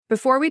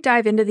Before we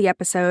dive into the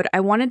episode, I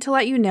wanted to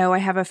let you know I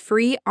have a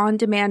free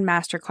on-demand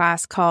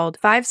masterclass called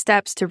 5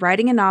 Steps to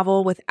Writing a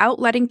Novel Without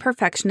Letting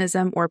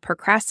Perfectionism or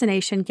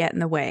Procrastination Get in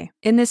the Way.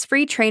 In this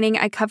free training,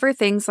 I cover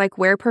things like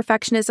where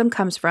perfectionism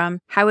comes from,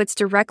 how it's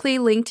directly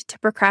linked to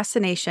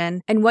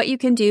procrastination, and what you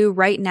can do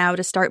right now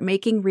to start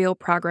making real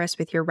progress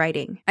with your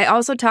writing. I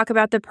also talk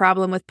about the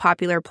problem with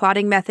popular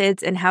plotting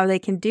methods and how they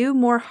can do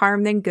more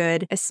harm than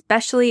good,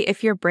 especially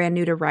if you're brand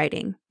new to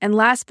writing. And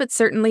last but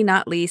certainly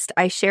not least,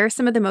 I share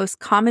some of the most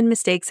common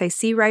mistakes I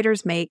see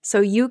writers make so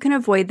you can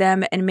avoid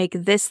them and make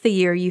this the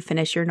year you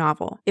finish your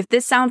novel. If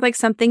this sounds like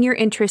something you're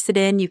interested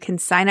in, you can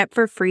sign up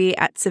for free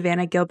at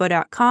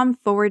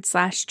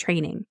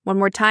savannahgilbo.com/training. One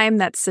more time,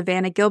 that's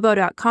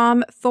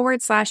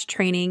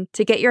savannahgilbo.com/training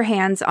to get your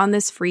hands on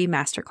this free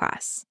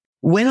masterclass.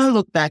 When I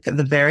look back at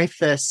the very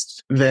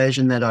first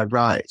version that I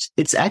wrote,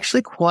 it's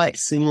actually quite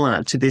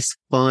similar to this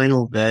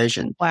final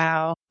version.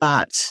 Wow.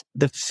 But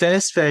the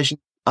first version,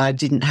 I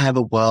didn't have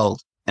a world.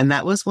 And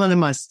that was one of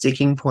my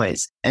sticking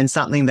points, and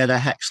something that I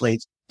actually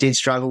did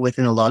struggle with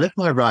in a lot of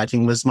my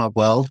writing was my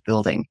world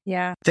building.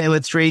 Yeah. There were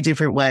 3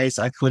 different ways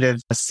I could have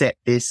set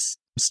this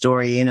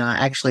story in.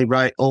 I actually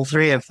wrote all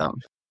 3 of them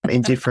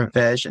in different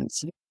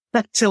versions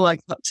until I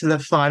got to the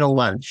final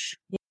one.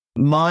 Yeah.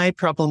 My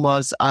problem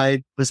was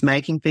I was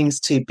making things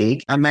too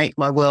big. I make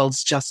my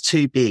worlds just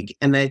too big,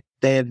 and they're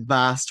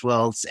vast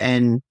worlds.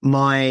 And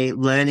my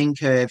learning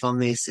curve on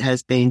this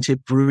has been to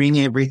bring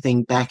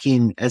everything back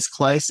in as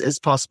close as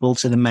possible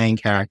to the main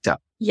character.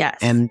 Yes.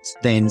 And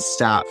then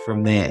start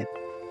from there.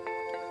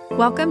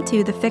 Welcome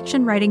to the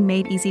Fiction Writing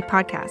Made Easy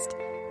podcast.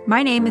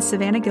 My name is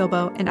Savannah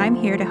Gilbo, and I'm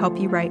here to help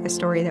you write a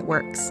story that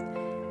works.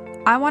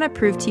 I want to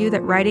prove to you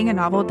that writing a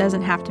novel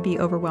doesn't have to be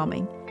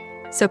overwhelming.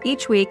 So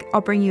each week, I'll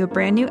bring you a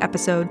brand new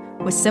episode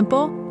with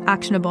simple,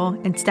 actionable,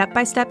 and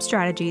step-by-step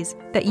strategies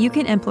that you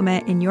can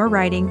implement in your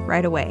writing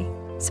right away.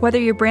 So whether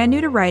you're brand new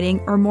to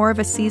writing or more of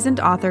a seasoned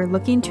author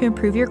looking to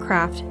improve your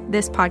craft,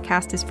 this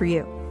podcast is for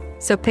you.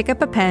 So pick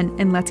up a pen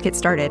and let's get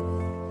started.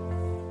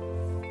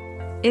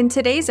 In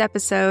today's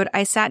episode,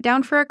 I sat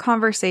down for a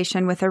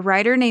conversation with a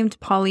writer named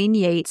Pauline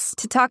Yates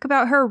to talk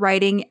about her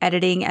writing,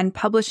 editing, and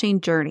publishing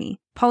journey.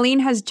 Pauline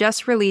has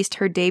just released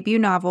her debut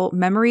novel,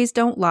 Memories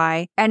Don't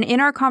Lie, and in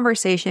our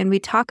conversation, we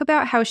talk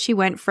about how she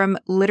went from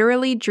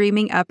literally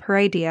dreaming up her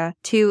idea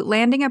to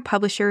landing a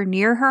publisher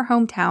near her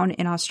hometown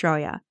in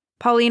Australia.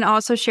 Pauline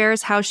also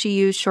shares how she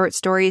used short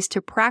stories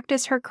to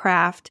practice her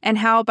craft and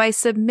how by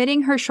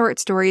submitting her short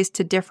stories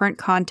to different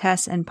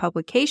contests and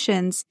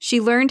publications,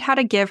 she learned how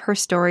to give her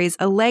stories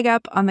a leg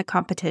up on the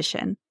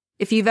competition.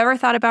 If you've ever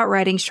thought about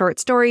writing short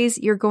stories,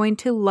 you're going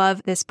to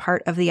love this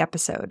part of the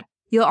episode.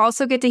 You'll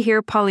also get to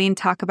hear Pauline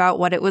talk about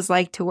what it was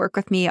like to work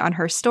with me on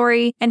her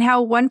story and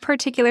how one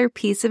particular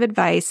piece of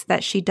advice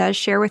that she does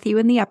share with you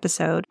in the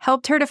episode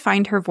helped her to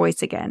find her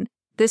voice again.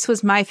 This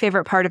was my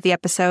favorite part of the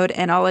episode,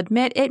 and I'll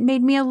admit it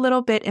made me a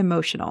little bit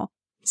emotional.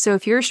 So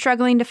if you're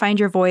struggling to find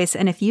your voice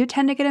and if you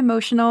tend to get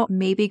emotional,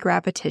 maybe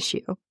grab a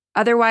tissue.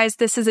 Otherwise,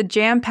 this is a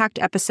jam-packed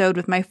episode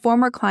with my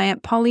former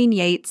client, Pauline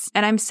Yates,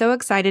 and I'm so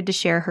excited to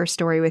share her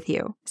story with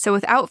you. So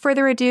without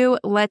further ado,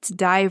 let's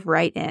dive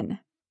right in.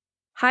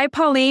 Hi,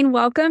 Pauline.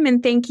 Welcome,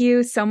 and thank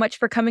you so much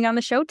for coming on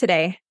the show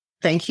today.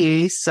 Thank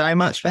you so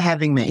much for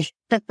having me.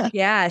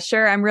 Yeah,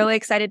 sure. I'm really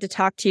excited to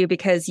talk to you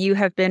because you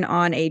have been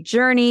on a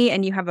journey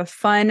and you have a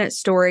fun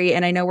story.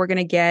 And I know we're going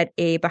to get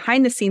a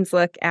behind the scenes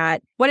look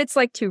at what it's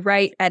like to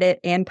write, edit,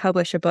 and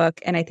publish a book.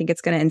 And I think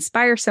it's going to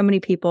inspire so many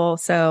people.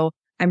 So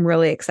I'm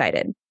really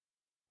excited.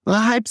 Well,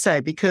 I hope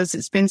so, because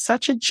it's been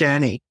such a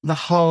journey, the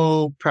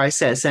whole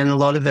process, and a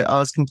lot of it I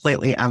was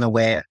completely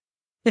unaware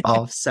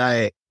of.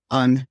 So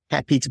I'm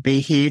happy to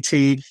be here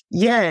to,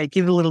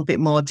 give a little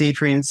bit more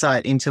deeper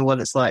insight into what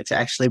it's like to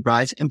actually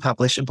write and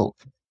publish a book.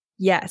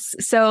 Yes.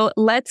 So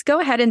let's go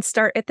ahead and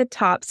start at the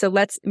top. So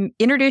let's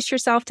introduce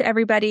yourself to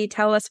everybody.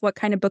 Tell us what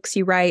kind of books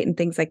you write and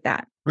things like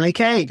that.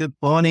 Okay. Good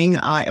morning.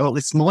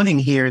 It's morning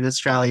here in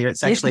Australia.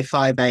 It's actually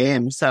 5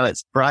 a.m. So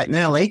it's bright and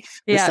early.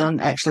 The sun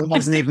actually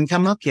hasn't even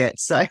come up yet.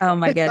 So, oh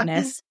my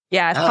goodness.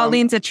 Yeah.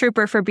 Pauline's a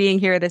trooper for being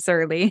here this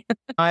early.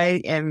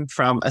 I am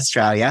from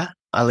Australia.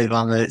 I live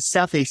on the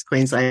southeast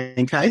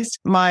Queensland coast.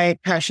 My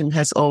passion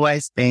has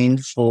always been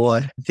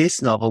for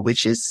this novel,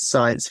 which is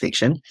science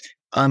fiction.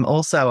 I'm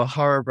also a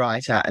horror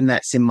writer, and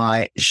that's in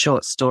my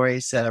short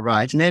stories that I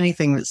write, and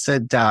anything that's a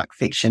dark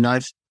fiction.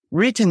 I've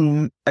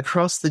written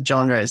across the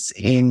genres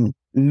in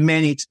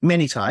many,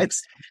 many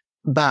types,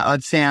 but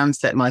I've found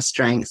that my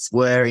strengths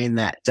were in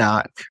that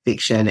dark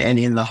fiction and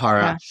in the horror.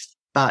 Yeah.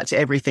 But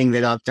everything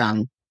that I've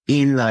done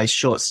in those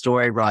short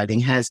story writing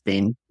has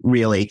been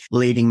really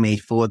leading me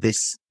for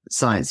this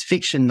science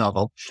fiction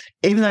novel.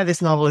 Even though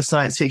this novel is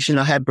science fiction,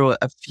 I have brought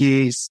a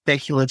few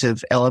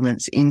speculative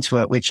elements into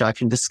it, which I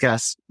can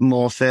discuss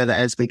more further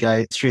as we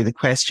go through the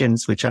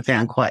questions, which I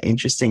found quite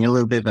interesting, a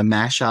little bit of a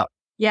mashup.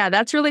 Yeah,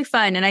 that's really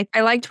fun. And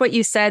I liked what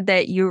you said,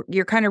 that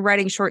you're kind of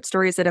writing short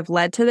stories that have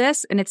led to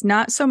this. And it's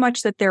not so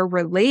much that they're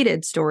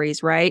related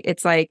stories, right?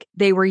 It's like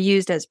they were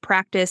used as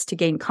practice to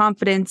gain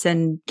confidence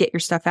and get your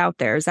stuff out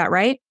there. Is that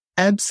right?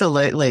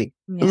 Absolutely.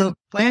 Yeah. Look,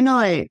 when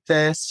I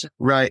first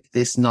wrote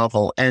this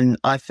novel, and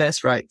I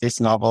first wrote this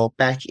novel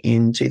back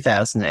in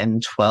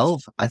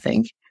 2012, I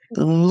think,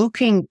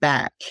 looking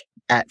back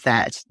at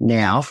that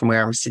now from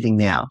where I'm sitting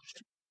now,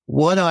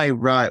 what I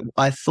wrote,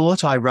 I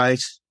thought I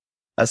wrote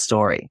a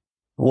story.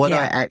 What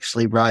I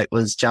actually wrote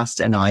was just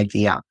an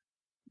idea.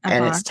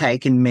 And it's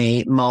taken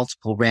me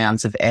multiple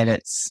rounds of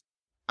edits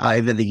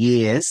over the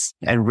years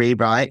and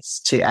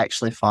rewrites to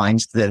actually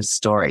find the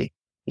story.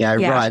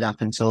 Right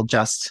up until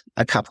just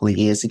a couple of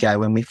years ago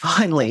when we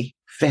finally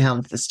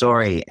found the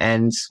story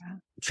and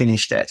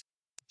finished it.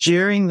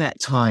 During that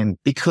time,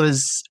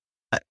 because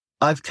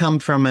I've come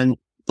from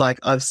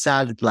I've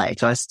started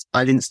late. I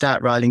didn't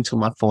start writing till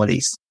my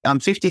 40s.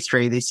 I'm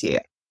 53 this year.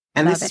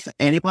 And this is for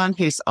anyone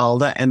who's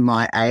older and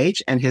my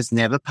age and has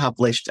never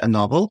published a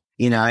novel.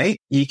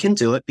 You can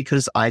do it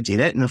because I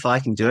did it. And if I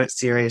can do it,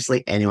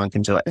 seriously, anyone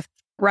can do it.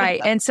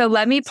 Right. And so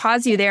let me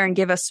pause you there and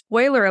give a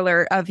spoiler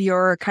alert of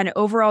your kind of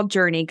overall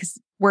journey,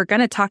 because we're going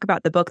to talk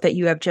about the book that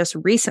you have just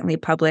recently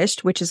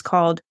published, which is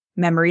called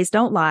Memories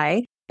Don't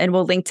Lie. And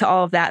we'll link to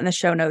all of that in the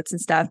show notes and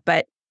stuff.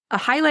 But a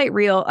highlight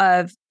reel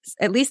of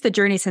at least the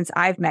journey since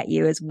I've met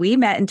you is we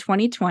met in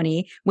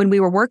 2020 when we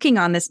were working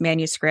on this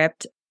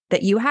manuscript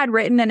that you had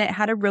written, and it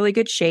had a really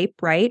good shape,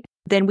 right?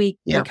 Then we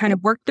kind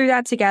of worked through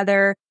that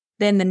together.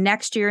 Then the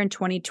next year in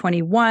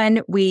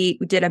 2021, we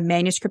did a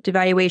manuscript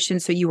evaluation.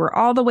 So you were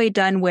all the way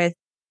done with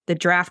the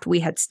draft we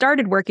had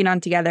started working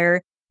on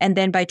together. And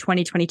then by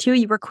 2022,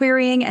 you were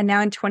querying. And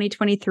now in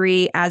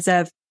 2023, as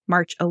of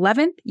March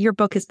 11th, your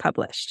book is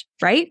published,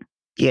 right?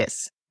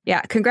 Yes.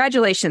 Yeah.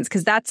 Congratulations.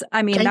 Because that's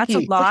a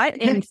lot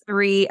in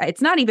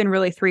it's not even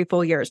really 3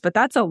 full years, but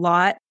that's a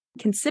lot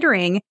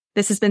considering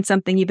this has been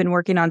something you've been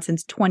working on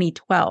since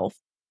 2012.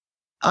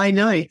 I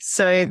know.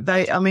 So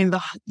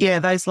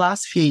those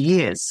last few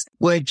years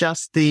were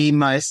just the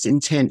most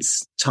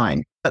intense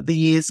time. But the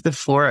years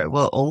before it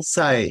were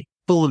also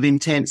full of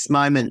intense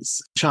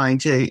moments trying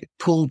to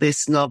pull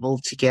this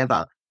novel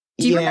together.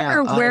 Do you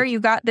remember where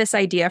you got this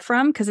idea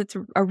from? Because it's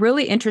a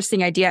really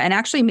interesting idea. And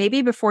actually,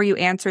 maybe before you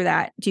answer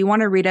that, do you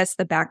want to read us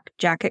the back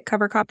jacket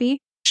cover copy?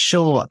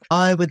 Sure.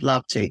 I would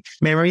love to.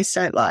 Memories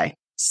Don't Lie.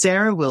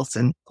 Sarah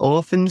Wilson,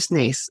 orphaned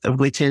niece of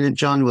Lieutenant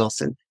John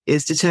Wilson,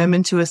 is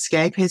determined to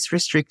escape his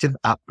restrictive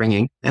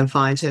upbringing and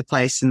find her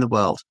place in the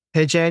world.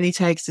 Her journey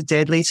takes a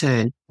deadly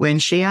turn when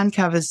she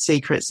uncovers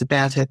secrets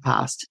about her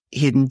past,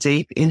 hidden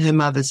deep in her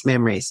mother's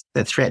memories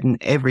that threaten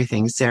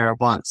everything Sarah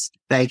wants.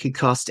 They could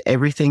cost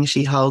everything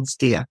she holds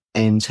dear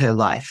and her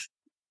life.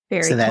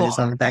 Very so that cool. is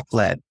on the back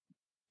blurb.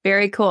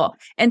 Very cool.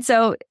 And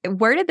so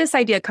where did this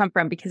idea come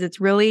from? Because it's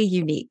really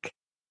unique.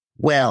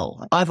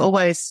 Well, I've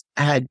always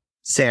had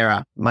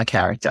Sarah, my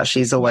character.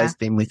 She's always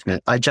been with me.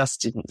 I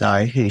just didn't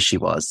know who she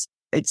was.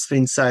 It's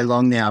been so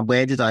long now.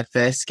 Where did I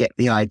first get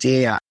the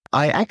idea?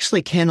 I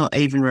actually cannot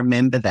even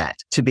remember that,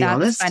 to be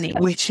honest. Funny.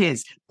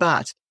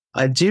 But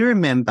I do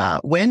remember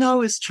when I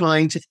was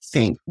trying to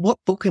think, what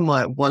book am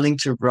I wanting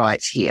to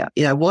write here?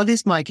 Who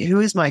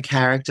is my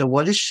character?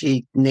 What does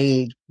she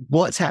need?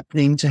 What's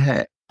happening to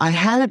her? I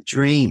had a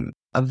dream,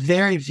 a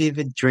very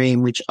vivid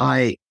dream, which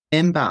I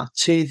remember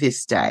to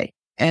this day.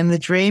 And the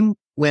dream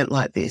went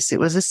like this. It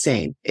was a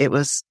scene. It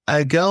was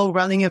a girl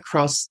running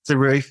across the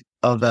roof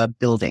of a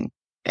building,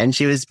 and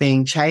she was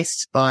being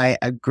chased by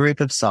a group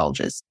of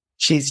soldiers.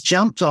 She's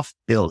jumped off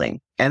the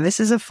building, and this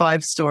is a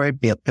 5-story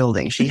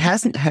building. She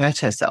hasn't hurt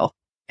herself.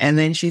 And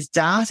then she's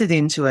darted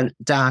into a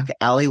dark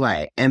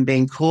alleyway and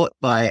been caught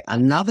by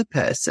another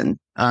person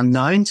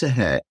unknown to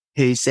her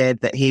who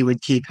said that he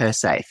would keep her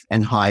safe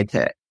and hide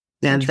her.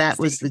 Now, that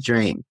was the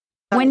dream.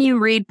 When you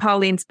read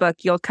Pauline's book,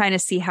 you'll kind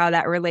of see how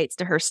that relates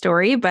to her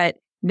story. But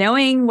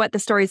knowing what the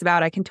story's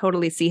about, I can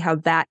totally see how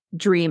that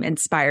dream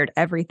inspired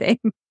everything.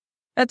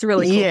 That's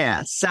really cool.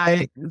 Yeah.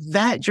 So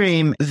that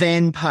dream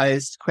then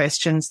posed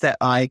questions that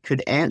I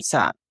could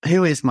answer.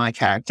 Who is my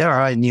character?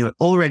 I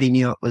already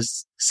knew it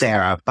was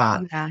Sarah,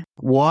 but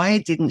why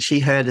didn't she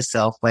hurt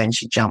herself when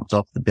she jumped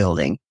off the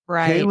building?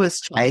 Right. Who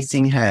was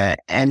chasing her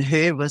and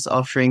who was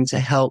offering to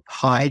help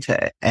hide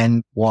her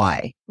and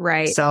why?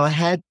 Right. So I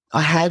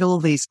had all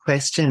these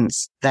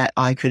questions that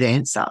I could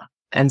answer.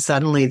 And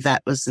suddenly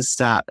that was the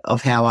start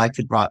of how I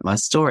could write my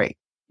story.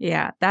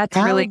 Yeah, that's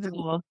really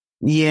cool.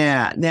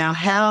 Yeah. Now,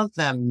 how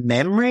the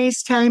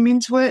memories came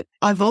into it,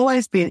 I've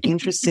always been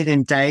interested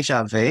in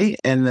déjà vu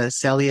and the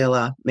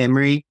cellular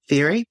memory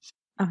theory.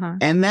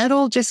 And that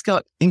all just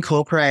got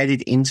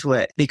incorporated into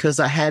it because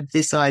I had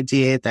this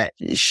idea that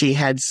she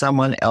had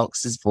someone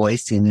else's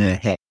voice in her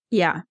head.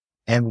 Yeah.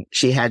 And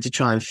she had to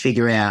try and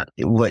figure out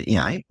what,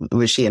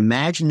 was she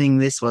imagining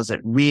this? Was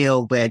it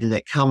real? Where did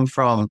it come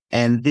from?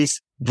 And this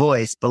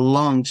voice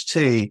belonged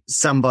to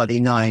somebody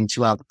known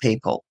to other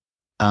people.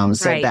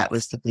 So that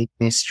was the big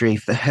mystery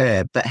for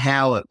her, but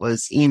how it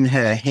was in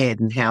her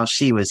head and how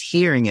she was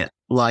hearing it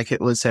like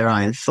it was her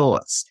own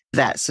thoughts.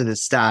 That sort of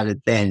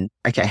started then,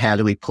 okay, how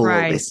do we pull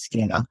all this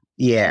together?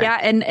 Yeah. Yeah.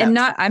 And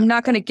I'm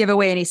not going to give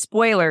away any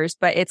spoilers,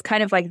 but it's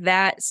kind of like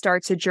that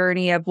starts a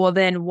journey of, well,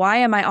 then why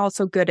am I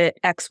also good at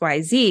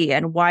XYZ?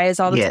 And why is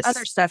all this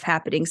other stuff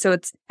happening? So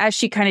it's as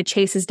she kind of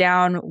chases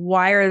down,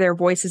 why are there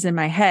voices in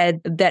my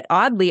head that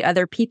oddly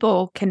other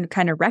people can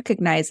kind of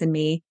recognize in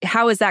me?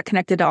 How is that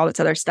connected to all this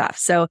other stuff?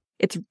 So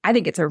I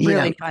think it's a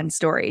really fun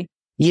story.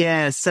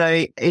 Yeah.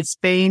 So it's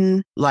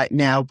been like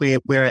now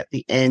we're at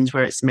the end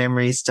where it's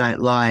Memories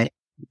Don't Lie.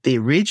 The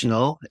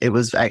original, it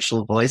was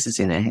actual voices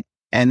in it.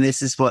 And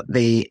this is what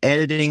the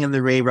editing and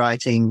the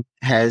rewriting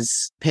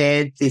has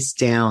pared this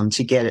down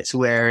to get it to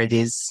where it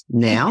is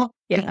now.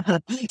 Yeah.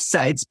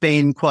 So it's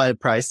been quite a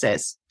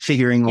process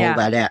figuring all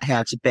that out,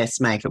 how to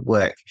best make it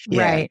work.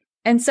 Yeah. Right.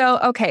 And so,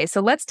 okay,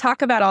 so let's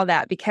talk about all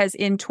that because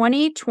in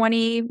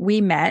 2020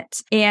 we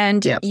met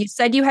and you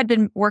said you had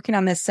been working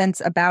on this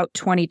since about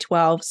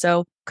 2012.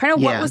 So kind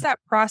of what was that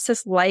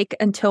process like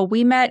until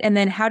we met? And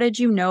then how did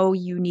you know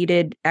you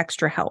needed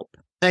extra help?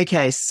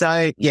 Okay,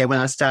 so when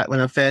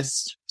I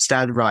first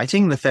started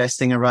writing, the first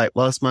thing I wrote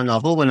was my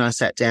novel when I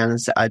sat down and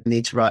said, I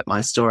need to write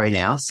my story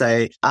now.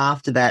 So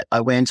after that,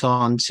 I went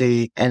on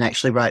to and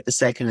actually wrote the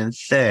second and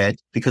third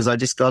because I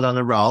just got on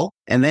a roll.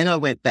 And then I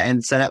went back,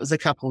 and so that was a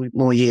couple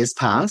more years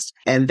past.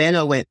 And then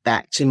I went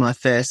back to my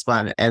first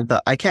one and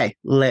thought, okay,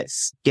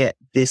 let's get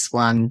this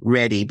one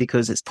ready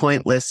because it's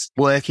pointless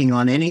working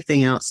on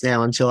anything else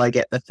now until I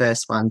get the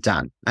first one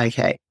done.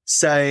 Okay.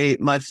 So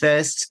my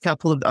first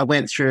I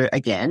went through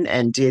again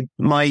and did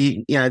my,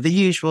 the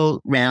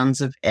usual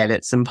rounds of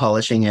edits and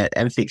polishing it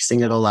and fixing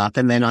it all up.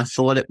 And then I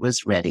thought it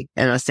was ready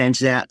and I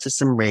sent it out to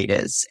some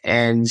readers.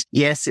 And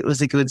yes, it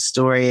was a good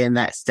story in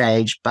that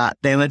stage, but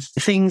there were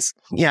things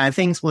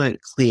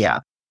weren't clear.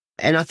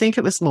 And I think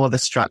it was more the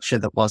structure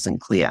that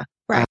wasn't clear.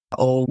 Right.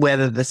 Or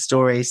whether the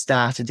story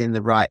started in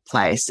the right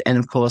place. And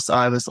of course,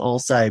 I was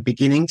also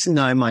beginning to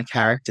know my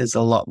characters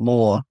a lot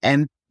more.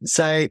 And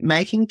so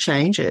making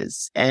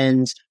changes,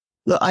 and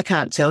look, I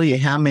can't tell you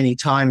how many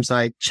times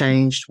I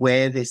changed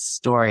where this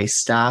story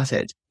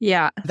started.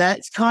 Yeah.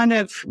 That's kind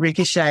of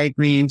ricocheted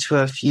me into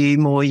a few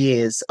more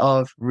years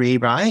of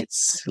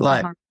rewrites,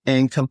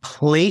 and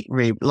complete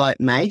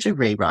major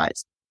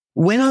rewrites.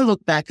 When I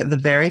look back at the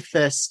very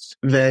first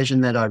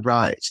version that I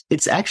wrote,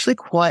 it's actually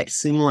quite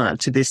similar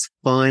to this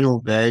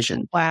final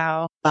version.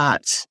 Wow.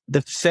 But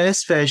the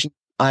first version,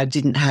 I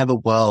didn't have a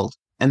world.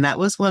 And that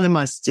was one of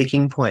my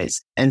sticking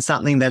points, and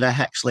something that I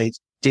actually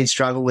did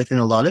struggle with in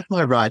a lot of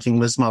my writing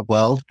was my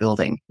world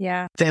building.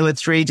 Yeah. There were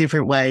 3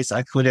 different ways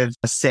I could have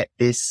set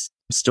this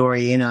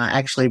story in. I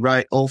actually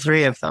wrote all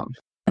 3 of them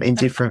in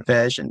different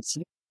versions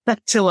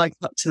until I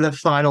got to the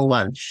final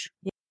one.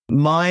 Yeah.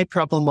 My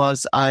problem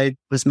was I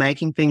was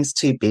making things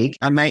too big.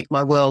 I make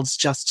my worlds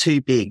just too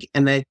big,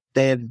 and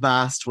they're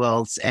vast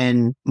worlds.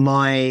 And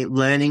my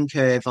learning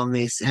curve on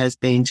this has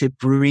been to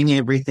bring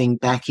everything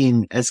back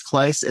in as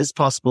close as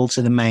possible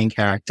to the main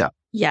character.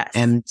 Yes.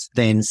 And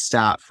then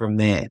start from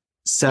there.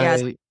 So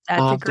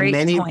that's a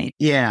great point.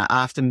 Yeah.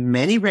 After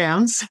many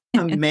rounds,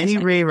 many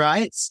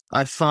rewrites,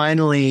 I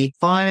finally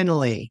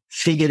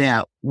figured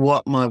out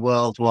what my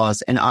world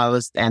was. And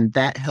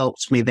that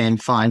helped me then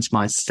find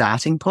my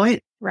starting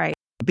point. Right.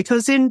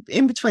 Because in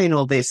between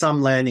all this,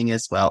 I'm learning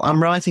as well.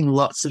 I'm writing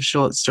lots of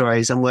short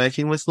stories. I'm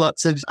working with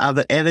lots of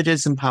other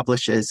editors and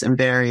publishers and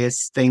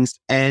various things.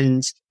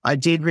 And I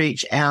did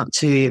reach out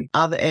to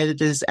other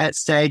editors at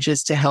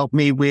stages to help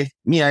me with,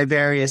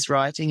 various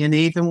writing. And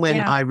even when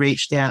I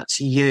reached out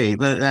to you,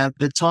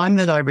 the time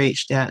that I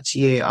reached out to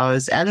you, I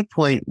was at a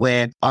point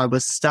where I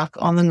was stuck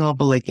on the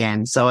novel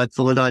again. So I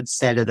thought I'd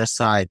set it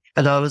aside,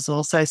 but I was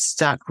also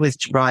stuck with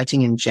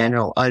writing in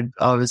general. I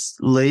was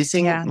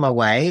losing my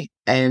way.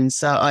 And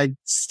so I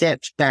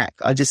stepped back.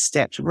 I just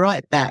stepped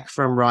right back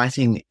from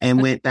writing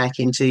and went back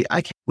into,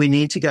 okay, we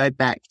need to go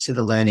back to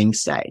the learning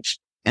stage.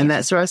 And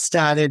that's where I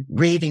started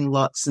reading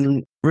lots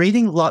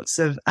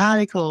of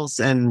articles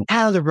and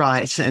how to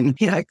write and,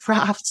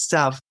 craft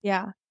stuff.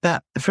 Yeah.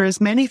 But for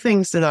as many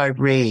things that I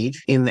read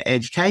in the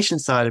education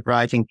side of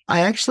writing,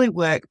 I actually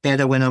work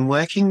better when I'm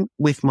working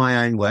with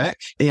my own work.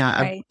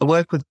 I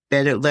work with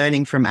better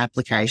learning from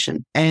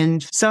application.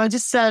 And so I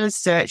just started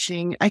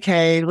searching,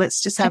 okay,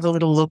 let's just have a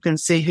little look and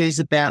see who's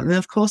about. And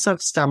of course,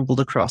 I've stumbled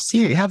across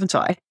you, haven't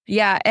I?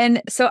 Yeah.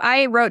 And so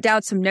I wrote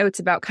down some notes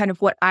about kind of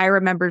what I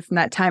remembered from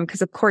that time,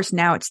 because of course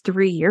now it's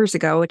 3 years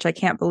ago, which I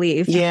can't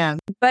believe. Yeah.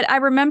 But I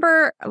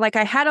remember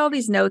I had all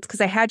these notes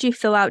because I had you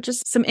fill out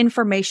just some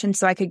information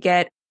so I could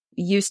get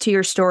used to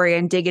your story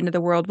and dig into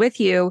the world with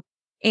you.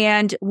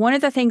 And one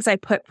of the things I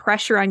put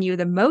pressure on you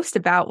the most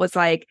about was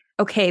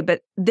okay,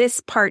 but this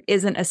part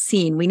isn't a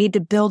scene. We need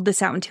to build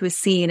this out into a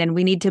scene and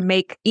we need to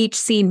make each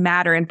scene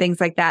matter and things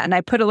like that. And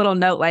I put a little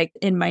note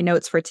in my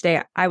notes for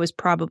today, I was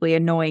probably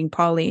annoying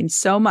Pauline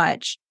so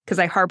much because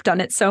I harped on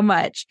it so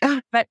much.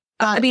 But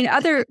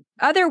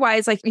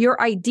otherwise,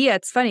 your idea,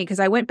 it's funny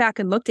because I went back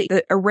and looked at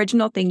the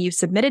original thing you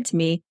submitted to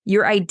me.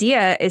 Your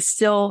idea is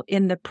still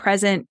in the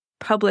present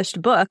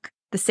published book,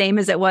 the same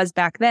as it was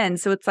back then.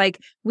 So it's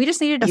we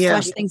just needed to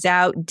flesh things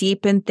out,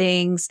 deepen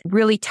things,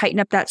 really tighten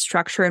up that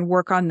structure and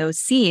work on those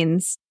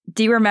scenes.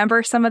 Do you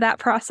remember some of that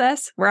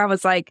process where I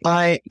was like,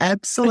 I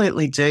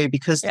absolutely do,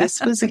 because this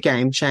was a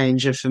game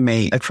changer for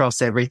me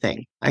across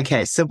everything.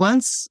 Okay. So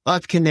once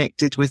I've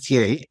connected with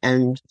you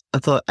and I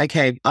thought,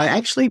 okay, I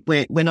actually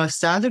when I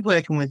started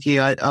working with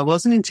you, I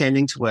wasn't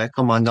intending to work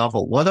on my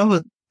novel. What I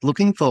was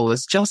looking for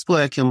was just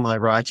work on my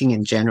writing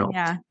in general.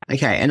 Yeah.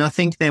 Okay. And I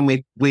think then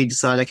we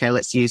decided, okay,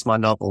 let's use my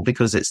novel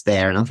because it's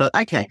there. And I thought,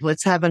 okay,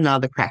 let's have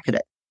another crack at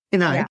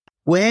it.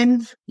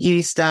 When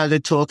you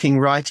started talking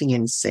writing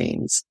in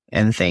scenes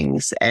and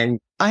things, and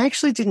I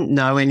actually didn't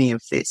know any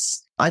of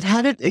this. I'd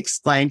had it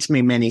explained to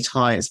me many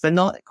times, but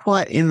not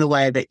quite in the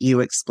way that you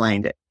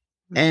explained it.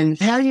 And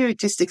how you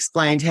just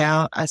explained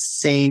how a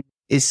scene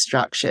is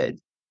structured,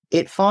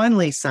 it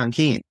finally sunk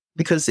in.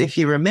 Because if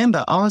you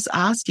remember, I was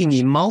asking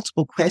you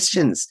multiple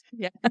questions.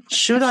 Yeah.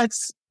 Should I,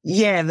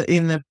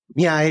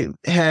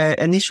 her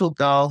initial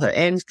goal, her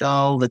end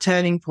goal, the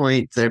turning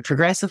point, the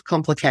progressive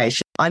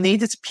complication, I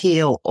needed to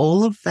peel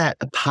all of that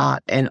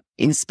apart and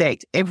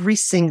inspect every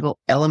single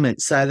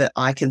element so that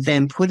I could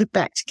then put it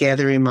back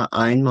together in my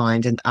own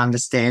mind and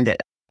understand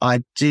it.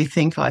 I do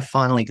think I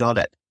finally got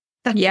it.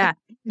 Yeah,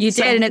 you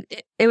did. And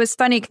it was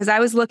funny because I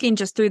was looking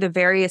just through the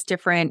various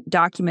different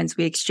documents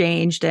we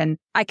exchanged, and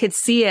I could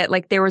see it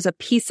like there was a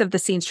piece of the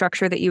scene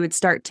structure that you would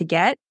start to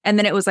get. And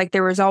then it was like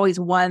there was always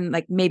one,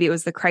 like maybe it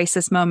was the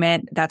crisis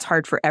moment. That's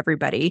hard for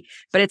everybody.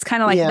 But it's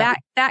kind of like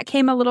that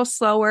came a little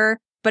slower.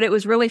 But it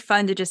was really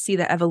fun to just see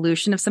the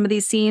evolution of some of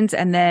these scenes.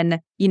 And then,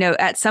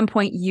 at some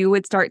point you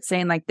would start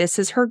saying like, this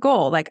is her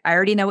goal. Like, I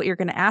already know what you're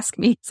going to ask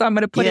me, so I'm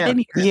going to put it in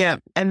here. Yeah.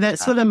 And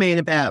that's what I mean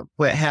about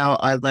how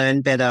I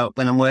learn better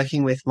when I'm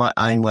working with my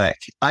own work.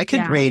 I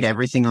could read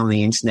everything on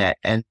the internet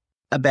and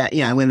about,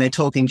 when they're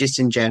talking just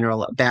in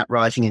general about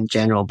writing in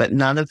general, but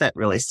none of that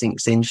really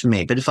sinks in for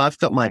me. But if I've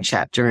got my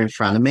chapter in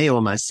front of me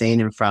or my scene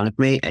in front of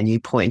me and you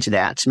pointed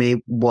out to me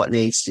what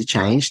needs to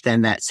change,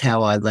 then that's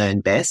how I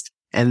learn best.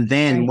 And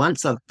then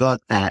once I've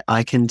got that,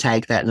 I can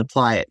take that and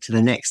apply it to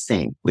the next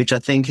thing, which I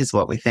think is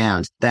what we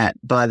found, that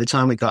by the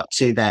time we got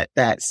to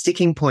that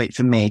sticking point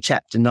for me,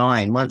 chapter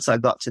 9, once I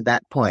got to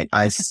that point,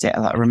 I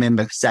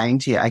remember saying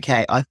to you,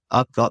 okay,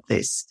 I've got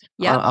this.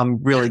 Yep.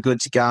 I'm really good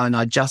to go. And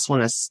I just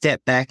want to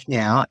step back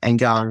now and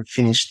go and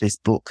finish this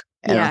book.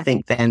 And I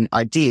think then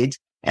I did.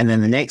 And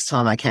then the next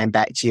time I came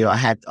back to you,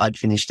 I'd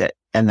finished it.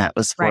 And that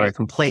was for a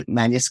complete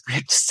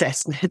manuscript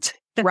assessment.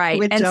 Right.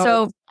 And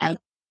so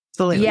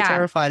absolutely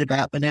terrified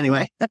about, but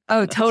anyway.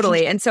 Oh,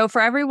 totally. And so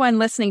for everyone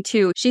listening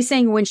too, she's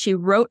saying when she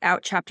wrote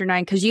out chapter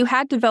 9, because you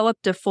had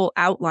developed a full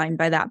outline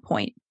by that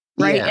point,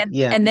 right?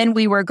 And then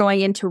we were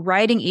going into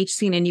writing each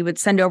scene, and you would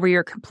send over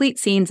your complete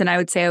scenes, and I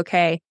would say,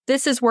 okay,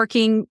 this is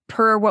working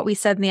per what we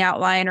said in the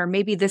outline, or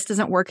maybe this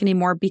doesn't work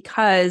anymore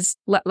because,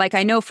 like,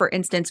 I know, for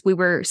instance, we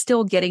were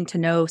still getting to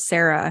know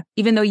Sarah,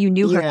 even though you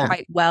knew her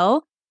quite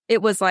well.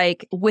 It was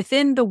like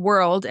within the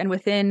world and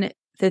within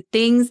the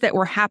things that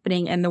were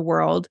happening in the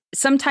world,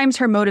 sometimes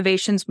her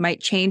motivations might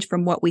change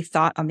from what we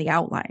thought on the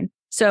outline.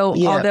 So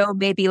although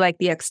maybe like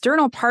the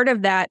external part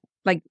of that,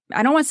 like,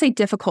 I don't want to say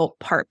difficult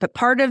part, but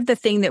part of the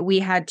thing that we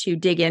had to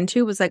dig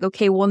into was like,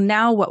 okay, well,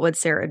 now what would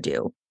Sarah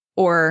do?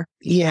 Or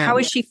how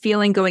is she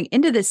feeling going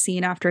into this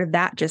scene after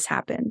that just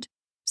happened?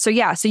 So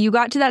you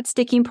got to that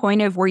sticking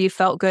point of where you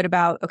felt good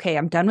about, okay,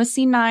 I'm done with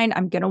scene 9.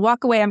 I'm going to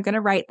walk away. I'm going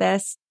to write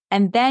this.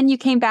 And then you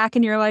came back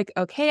and you're like,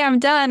 okay, I'm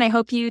done. I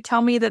hope you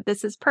tell me that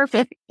this is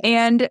perfect.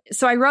 And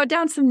so I wrote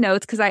down some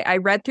notes because I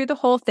read through the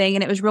whole thing,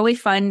 and it was really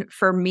fun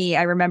for me.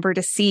 I remember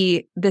to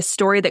see this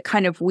story that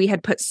kind of we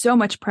had put so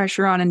much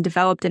pressure on and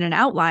developed in an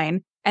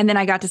outline. And then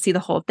I got to see the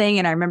whole thing,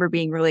 and I remember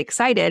being really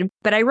excited.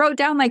 But I wrote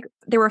down like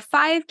there were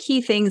 5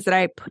 key things that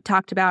I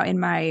talked about in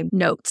my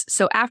notes.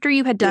 So after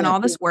you had done all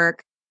this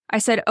work, I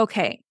said,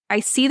 okay,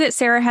 I see that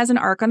Sarah has an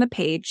arc on the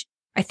page.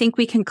 I think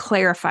we can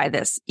clarify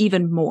this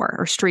even more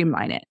or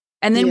streamline it.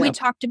 And then we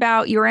talked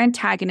about your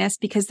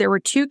antagonist because there were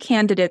 2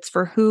 candidates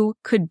for who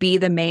could be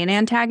the main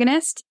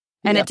antagonist.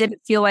 And it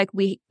didn't feel like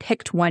we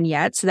picked one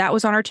yet. So that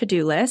was on our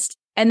to-do list.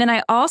 And then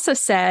I also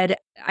said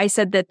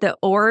that the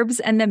orbs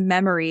and the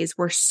memories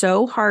were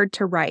so hard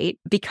to write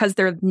because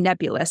they're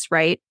nebulous,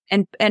 right?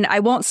 And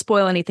I won't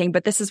spoil anything,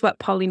 but this is what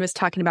Pauline was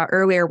talking about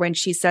earlier when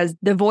she says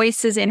the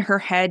voices in her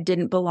head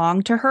didn't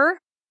belong to her.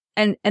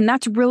 And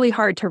that's really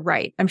hard to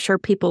write. I'm sure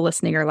people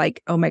listening are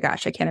like, oh my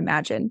gosh, I can't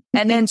imagine.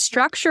 And then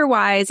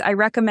structure-wise, I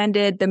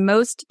recommended the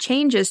most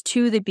changes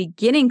to the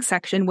beginning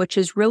section, which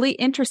is really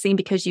interesting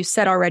because you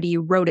said already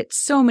you wrote it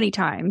so many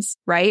times,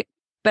 right?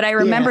 But I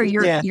remember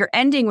your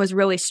ending was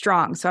really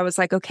strong. So I was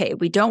like, okay,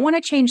 we don't want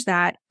to change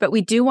that, but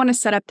we do want to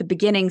set up the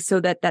beginning so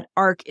that that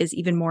arc is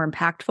even more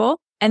impactful.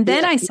 And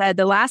then I said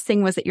the last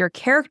thing was that your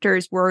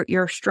characters were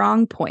your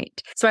strong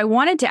point. So I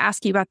wanted to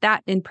ask you about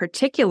that in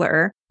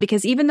particular,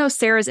 because even though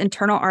Sarah's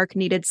internal arc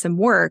needed some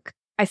work,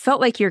 I felt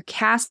like your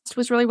cast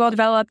was really well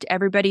developed.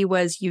 Everybody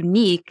was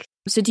unique.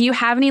 So do you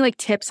have any like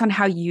tips on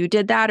how you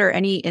did that or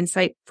any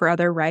insight for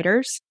other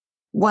writers?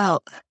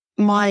 Well,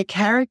 my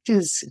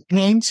characters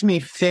came to me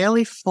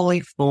fairly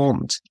fully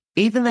formed.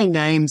 Even their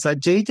names, I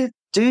do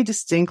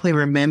distinctly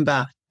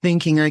remember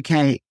thinking,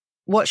 okay,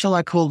 what shall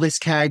I call this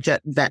character?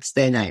 That's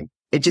their name.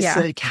 It just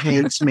sort of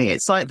came to me.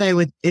 It's like they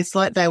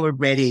were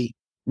ready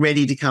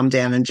to come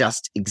down and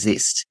just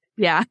exist.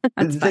 Yeah.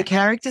 The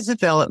character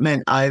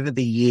development over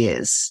the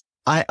years,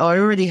 I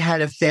already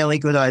had a fairly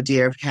good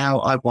idea of how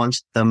I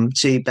wanted them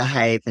to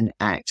behave and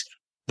act.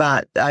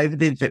 But over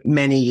the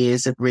many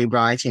years of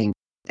rewriting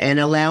and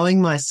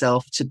allowing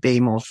myself to be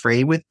more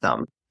free with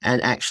them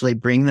and actually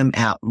bring them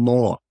out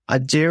more, I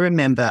do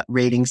remember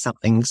reading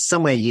something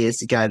somewhere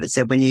years ago that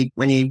said when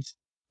you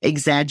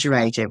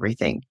exaggerate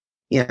everything,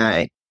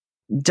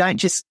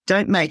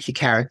 don't make your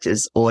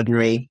characters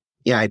ordinary,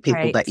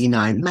 people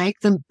that make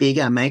them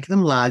bigger, make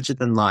them larger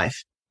than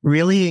life,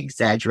 really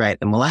exaggerate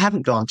them. Well, I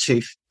haven't gone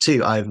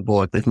too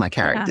overboard with my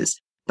characters,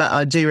 but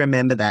I do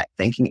remember that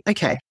thinking,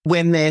 okay,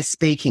 when they're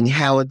speaking,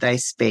 how would they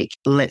speak?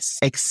 Let's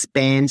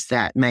expand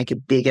that, make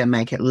it bigger,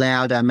 make it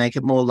louder, make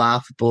it more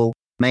laughable,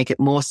 make it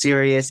more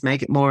serious,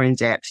 make it more in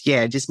depth.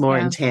 Yeah, just more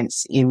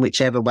intense in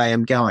whichever way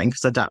I'm going,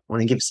 because I don't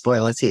want to give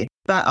spoilers here.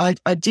 But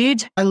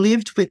I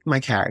lived with my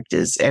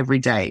characters every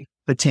day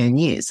for 10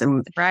 years.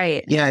 And,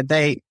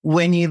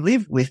 when you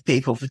live with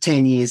people for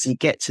 10 years, you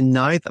get to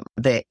know them,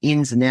 their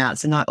ins and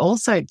outs. And I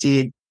also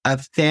did a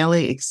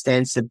fairly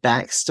extensive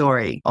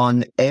backstory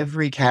on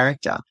every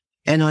character.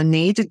 And I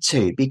needed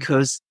to,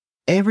 because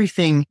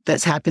everything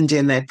that's happened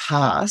in their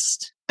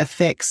past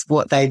affects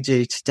what they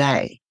do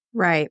today.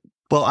 Right.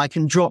 Well, I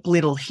can drop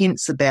little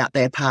hints about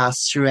their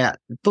past throughout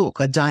the book.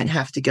 I don't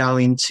have to go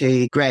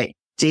into great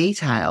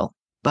detail,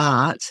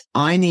 but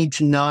I need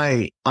to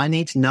know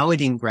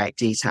it in great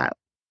detail.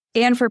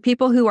 And for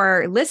people who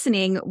are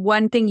listening,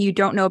 one thing you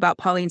don't know about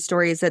Pauline's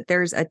story is that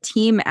there's a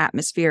team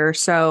atmosphere.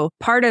 So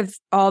part of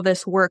all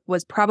this work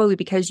was probably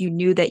because you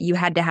knew that you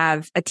had to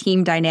have a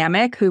team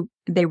dynamic who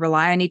they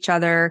rely on each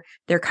other.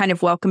 They're kind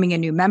of welcoming a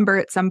new member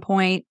at some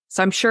point.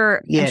 So I'm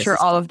sure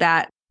all of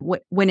that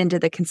went into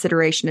the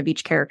consideration of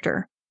each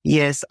character.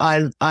 Yes,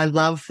 I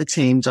love the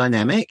team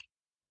dynamic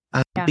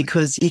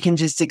because you can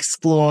just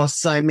explore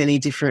so many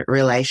different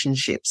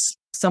relationships.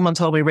 Someone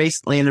told me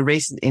recently in a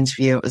recent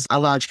interview, it was a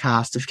large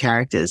cast of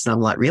characters. And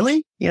I'm like,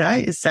 really?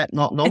 Is that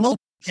not normal?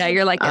 Yeah,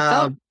 you're like,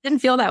 it didn't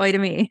feel that way to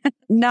me.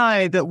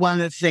 No, but one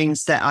of the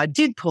things that I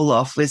did pull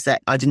off was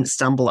that I didn't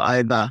stumble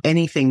over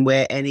anything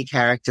where any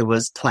character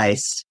was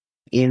placed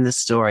in the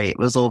story. It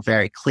was all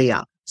very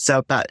clear.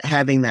 So, but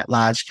having that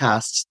large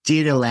cast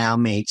did allow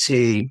me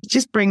to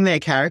just bring their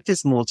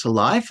characters more to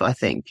life, I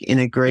think, in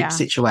a group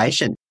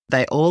situation.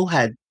 They all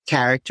had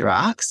character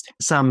arcs,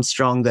 some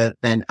stronger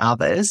than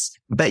others.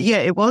 But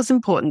it was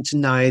important to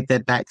know their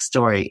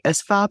backstory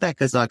as far back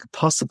as I could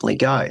possibly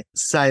go,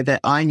 so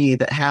that I knew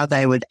that how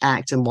they would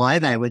act and why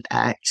they would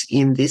act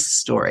in this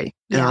story.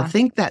 And I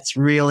think that's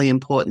really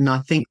important. I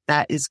think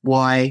that is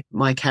why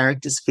my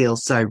characters feel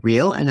so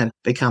real and have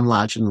become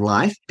larger than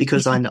life,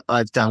 because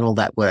I've done all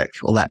that work,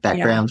 all that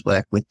background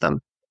work with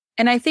them.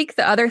 And I think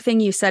the other thing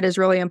you said is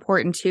really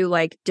important too,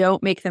 like,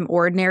 don't make them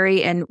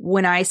ordinary. And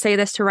when I say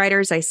this to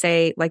writers, I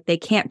say, like, they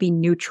can't be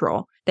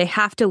neutral. They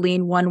have to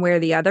lean one way or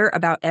the other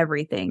about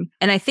everything.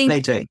 And I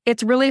think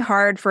it's really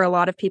hard for a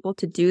lot of people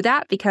to do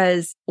that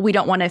because we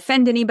don't want to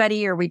offend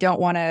anybody, or we don't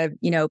want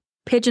to,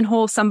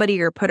 pigeonhole somebody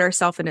or put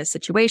ourselves in a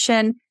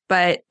situation.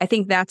 But I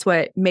think that's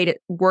what made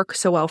it work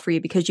so well for you,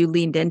 because you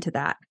leaned into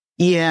that.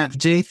 Yeah, I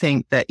do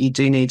think that you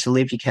do need to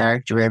live your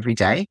character every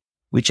day.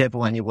 Whichever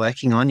one you're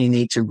working on, you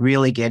need to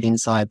really get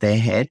inside their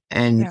head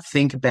and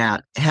think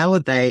about how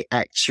would they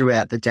act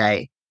throughout the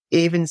day.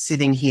 Even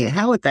sitting here,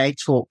 how would they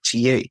talk to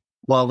you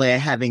while they're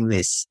having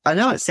this? I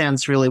know it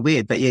sounds really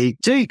weird, but you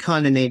do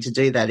kind of need to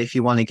do that if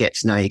you want to get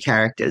to know your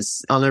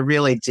characters on a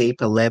really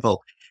deeper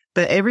level.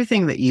 But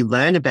everything that you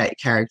learn about your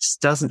characters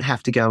doesn't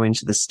have to go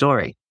into the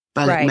story.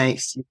 But it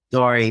makes your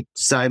story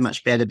so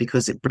much better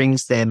because it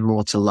brings them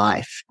more to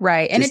life.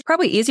 Right. And it's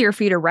probably easier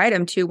for you to write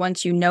them too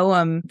once you know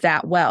them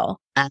that well.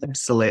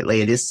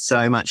 Absolutely. It is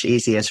so much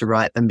easier to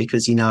write them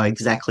because you know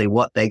exactly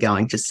what they're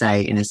going to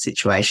say in a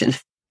situation,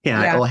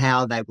 or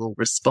how they will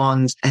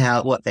respond,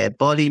 what their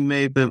body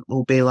movement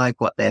will be like,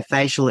 what their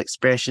facial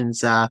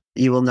expressions are.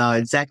 You will know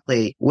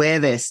exactly where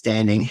they're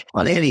standing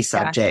on any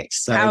subject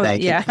so they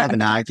can have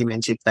an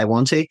argument if they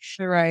want to.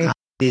 Right.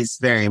 It is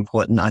very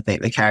important, I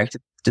think, the character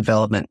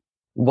development.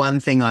 One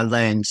thing I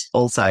learned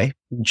also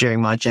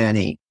during my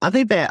journey, I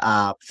think there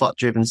are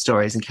plot-driven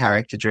stories and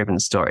character-driven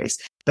stories,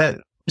 but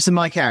so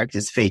my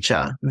characters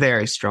feature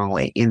very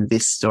strongly in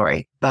this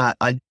story. But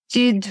I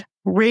did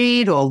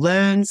read or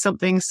learn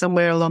something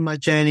somewhere along my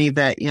journey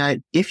that,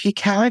 if your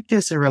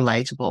characters are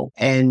relatable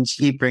and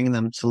you bring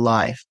them to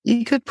life,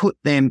 you could put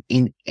them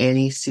in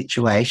any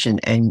situation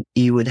and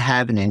you would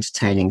have an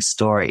entertaining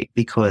story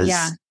because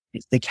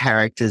it's the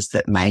characters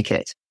that make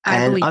it.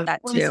 I believe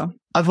that too.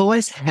 I've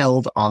always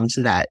held on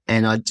to that.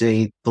 And I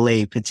do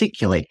believe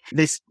particularly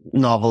this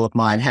novel of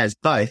mine has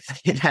both.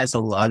 It has a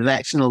lot of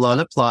action, a lot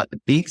of plot,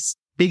 a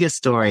bigger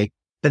story,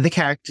 but the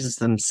characters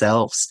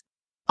themselves,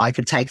 I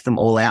could take them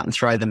all out and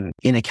throw them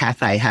in a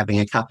cafe having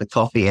a cup of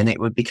coffee and it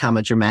would become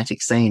a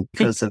dramatic scene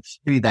because of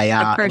who they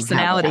are, the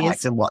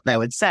personalities, and what they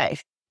would say.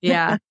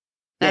 Yeah.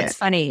 That's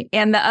funny.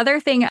 And the other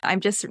thing I'm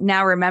just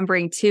now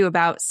remembering too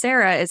about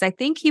Sarah is I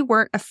think you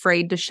weren't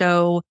afraid to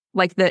show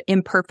like the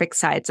imperfect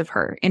sides of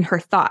her in her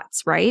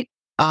thoughts, right?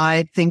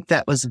 I think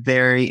that was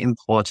very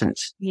important.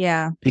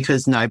 Yeah.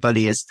 Because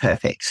nobody is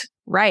perfect.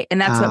 Right. And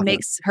that's what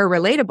makes her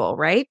relatable,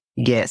 right?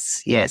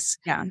 Yes.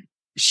 Yeah.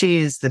 She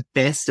is the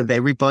best of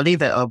everybody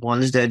that I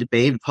wanted her to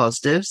be, the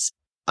positives.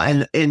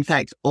 And in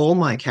fact, all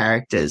my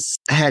characters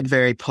had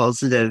very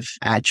positive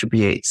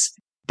attributes,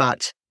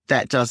 but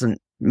that doesn't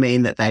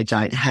mean that they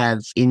don't have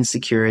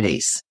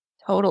insecurities.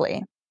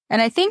 Totally.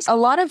 And I think a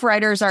lot of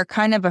writers are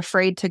kind of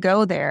afraid to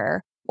go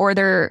there, or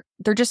they're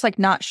just like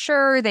not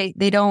sure. They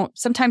don't,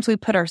 sometimes we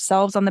put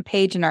ourselves on the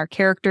page and our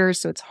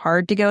characters, so it's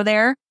hard to go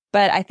there.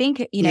 But I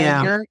think,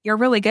 you're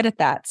really good at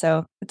that.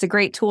 So it's a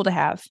great tool to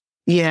have.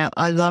 Yeah,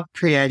 I love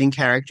creating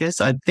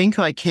characters. I think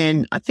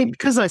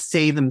because I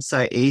see them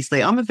so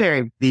easily, I'm a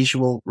very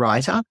visual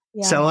writer.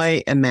 Yeah. So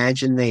I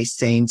imagine these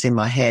scenes in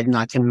my head, and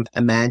I can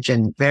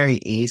imagine very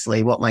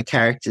easily what my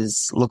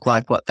characters look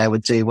like, what they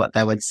would do, what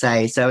they would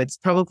say. So it's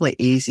probably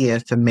easier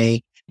for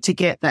me to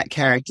get that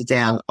character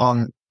down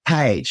on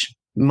page.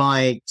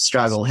 My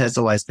struggle has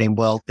always been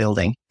world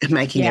building,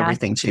 making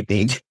everything too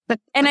big.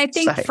 And I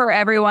think for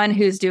everyone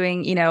who's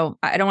doing,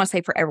 I don't want to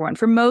say for everyone,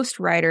 for most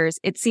writers,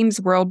 it seems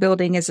world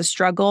building is a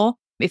struggle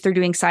if they're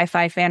doing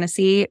sci-fi,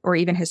 fantasy, or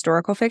even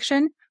historical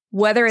fiction,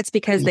 whether it's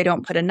because they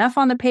don't put enough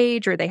on the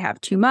page or they have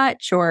too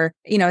much, or,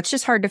 it's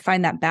just hard to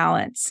find that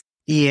balance.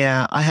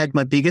 Yeah, I had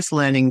my biggest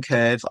learning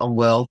curve on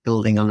world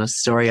building on a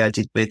story I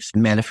did with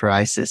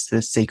Metaphoresis,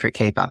 the Secret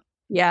Keeper.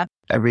 Yeah.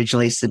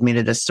 Originally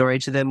submitted a story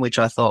to them, which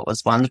I thought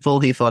was wonderful.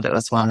 He thought it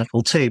was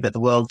wonderful too, but the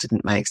world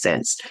didn't make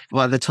sense.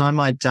 By the time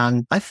I'd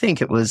done, I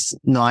think it was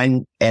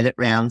 9 edit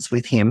rounds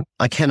with him.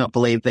 I cannot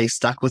believe they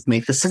stuck with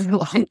me for so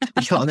long, to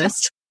be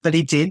honest. But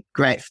he did.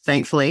 Great.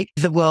 Thankfully,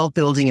 the world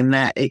building in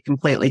that, it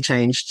completely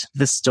changed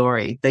the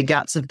story. The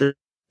guts of the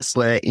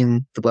were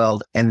in the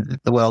world, and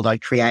the world I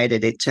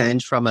created, it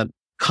turned from a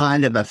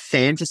kind of a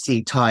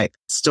fantasy type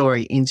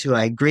story into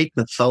a Greek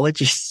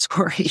mythology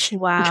story.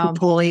 Wow.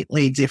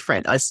 Completely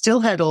different. I still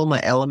had all my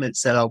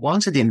elements that I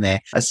wanted in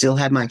there. I still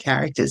had my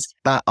characters,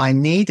 but I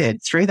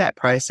needed, through that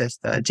process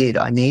that I did,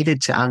 I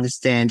needed to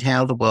understand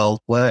how the world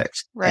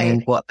worked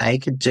and what they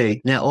could do.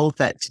 Now, all of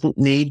that didn't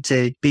need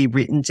to be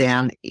written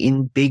down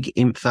in big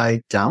info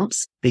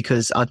dumps,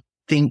 because I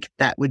think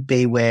that would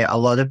be where a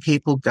lot of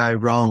people go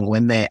wrong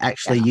when they're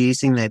actually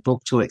using their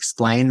book to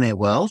explain their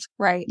world.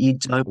 Right. You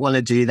don't want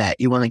to do that.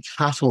 You want to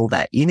cut all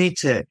that. You need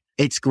to,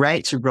 it's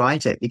great to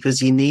write it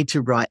because you need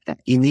to write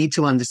that. You need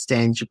to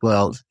understand your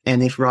world.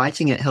 And if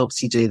writing it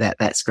helps you do that,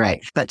 that's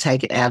great. But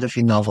take it out of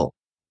your novel,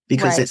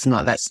 because that's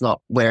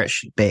not where it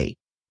should be.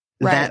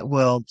 Right. That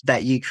world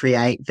that you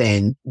create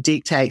then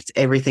dictates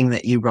everything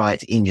that you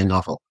write in your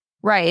novel.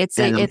 Right. It's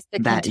the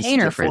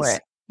container for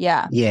it.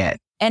 Yeah. Yeah.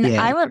 And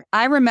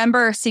I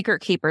remember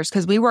Secret Keepers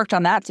because we worked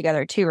on that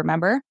together too,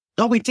 remember?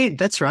 Oh, we did.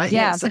 That's right.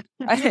 Yeah.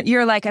 Yes.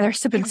 You're like,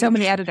 there's been so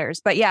many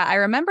editors. But yeah, I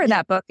remember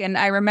that book. And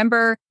I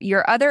remember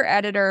your other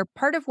editor,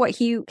 part of what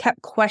he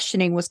kept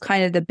questioning was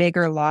kind of the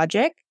bigger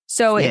logic.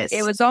 So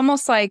it was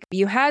almost like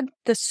you had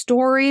the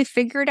story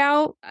figured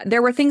out.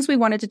 There were things we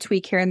wanted to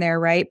tweak here and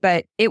there, right?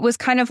 But it was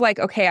kind of like,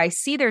 okay, I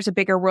see there's a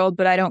bigger world,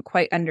 but I don't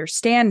quite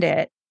understand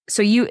it.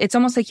 So it's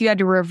almost like you had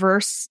to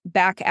reverse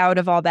back out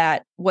of all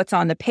that, what's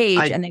on the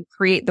page, and then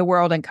create the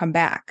world and come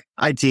back.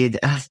 I did.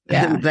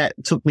 Yeah. That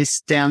took me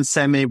down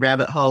so many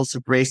rabbit holes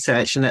of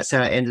research, and that's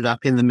how I ended up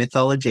in the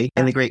mythology,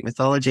 in the Greek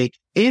mythology.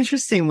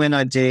 Interesting when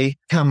I do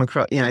come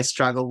across,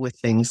 struggle with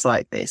things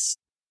like this.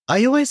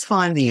 I always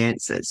find the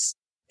answers.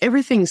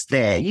 Everything's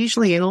there.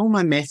 Usually in all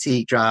my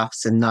messy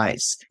drafts and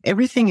notes,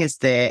 everything is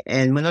there.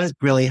 And when I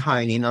really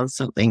hone in on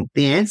something,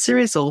 the answer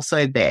is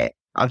also there.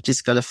 I've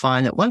just got to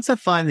find it. Once I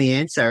find the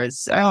answer,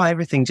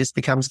 everything just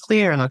becomes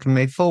clear and I can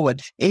move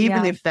forward,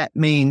 even if that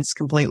means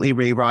completely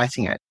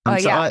rewriting it.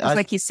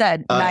 Like you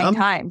said, 9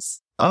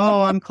 times.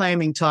 I'm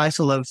claiming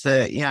title of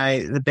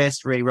the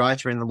best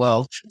rewriter in the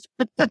world.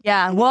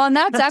 Yeah. Well, and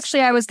that's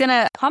actually, I was going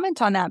to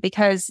comment on that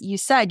because you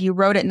said you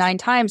wrote it 9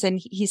 times and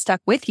he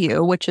stuck with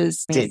you, which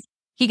is,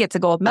 he gets a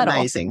gold medal.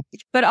 Amazing.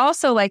 But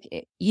also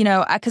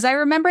because I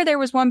remember there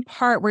was one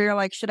part where you're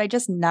like, should I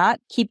just not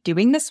keep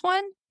doing this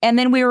one? And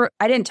then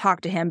I didn't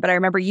talk to him, but I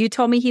remember you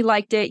told me he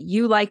liked it.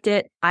 You liked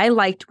it. I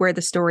liked where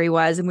the story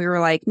was. And we were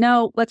like,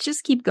 no, let's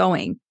just keep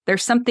going.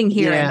 There's something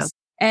here. Yeah.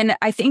 And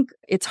I think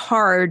it's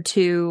hard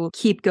to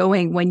keep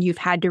going when you've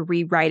had to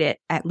rewrite it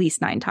at least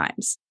 9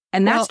 times.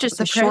 And that's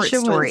just a short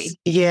story.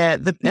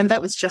 And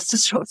that was just a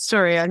short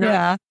story. I know.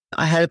 Yeah.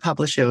 I had a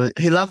publisher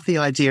who loved the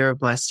idea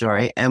of my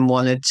story and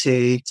wanted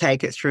to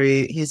take it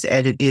through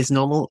his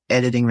normal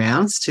editing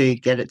rounds to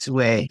get it to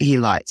where he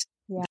liked.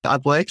 Yeah.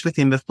 I've worked with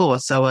him before,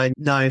 so I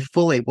know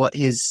fully what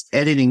his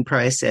editing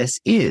process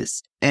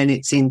is, and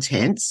it's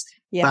intense,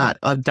 but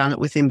I've done it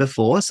with him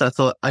before, so I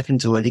thought I can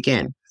do it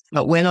again.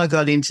 But when I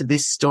got into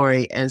this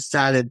story and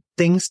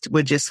things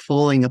were just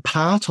falling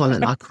apart on it,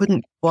 and I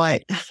couldn't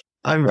quite,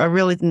 I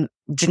really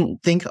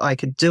didn't think I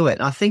could do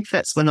it. I think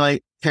that's when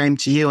I came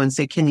to you and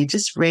said, can you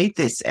just read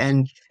this?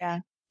 And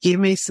give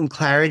me some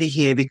clarity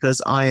here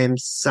because I am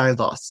so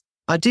lost.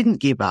 I didn't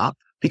give up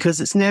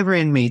because it's never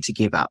in me to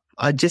give up.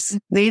 I just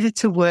needed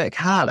to work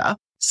harder.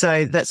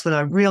 So that's when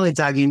I really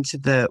dug into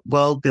the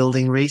world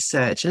building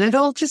research, and it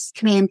all just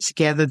came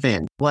together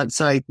then once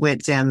I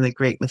went down the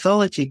Greek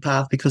mythology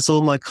path because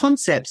all my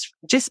concepts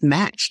just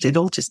matched. It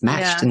all just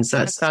matched. And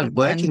so I started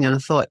working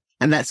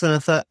and that's when I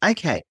thought,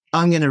 okay,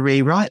 I'm going to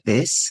rewrite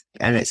this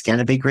and it's going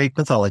to be Greek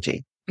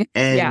mythology.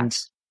 And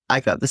I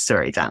got the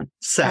story done.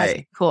 So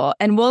that's cool.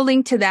 And we'll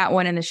link to that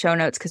one in the show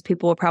notes because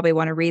people will probably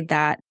want to read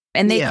that.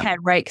 And they can,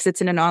 right? Because it's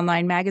in an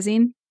online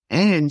magazine.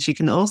 And you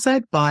can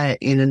also buy it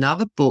in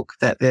another book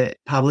that the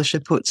publisher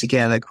put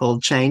together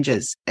called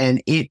Changes.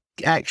 And it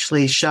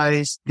actually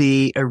shows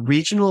the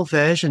original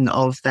version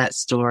of that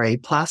story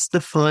plus the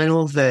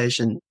final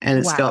version. And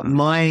it's got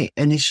my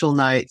initial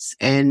notes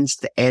and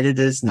the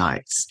editor's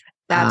notes.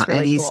 That's really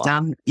and he's cool.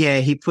 done,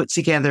 he put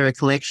together a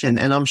collection.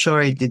 And I'm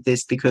sure he did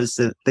this because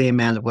of the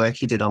amount of work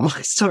he did on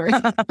my story.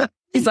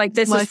 He's like,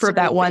 this is for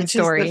that one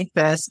story.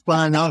 The first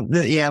one. I'm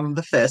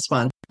the first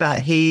one.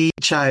 But he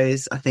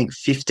chose, I think,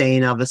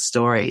 15 other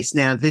stories.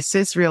 Now, this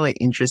is really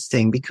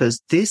interesting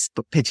because this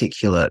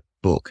particular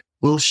book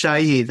will show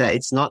you that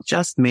it's not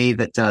just me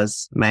that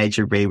does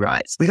major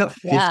rewrites. We got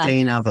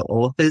 15 other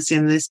authors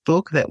in this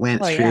book that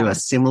went through a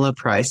similar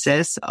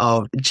process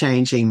of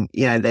changing,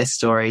 their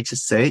story to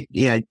suit,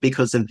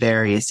 because of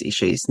various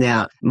issues.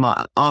 Now,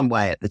 I'm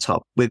way at the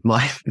top with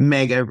my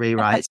mega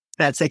rewrites.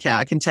 That's okay.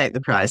 I can take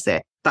the prize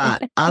there.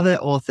 But other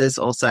authors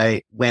also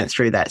went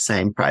through that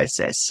same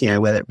process,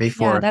 whether it be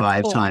 4 or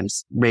 5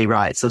 times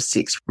rewrites or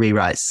 6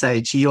 rewrites. So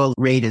to your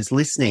readers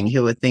listening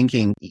who are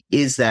thinking,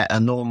 is that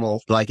not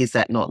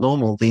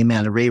normal, the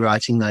amount of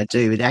rewriting they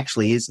do? It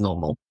actually is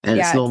normal. And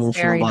it's normal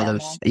for a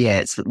lot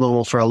it's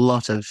normal for a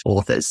lot of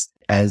authors,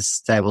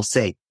 as they will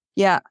see.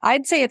 Yeah,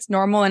 I'd say it's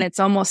normal and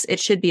it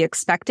should be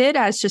expected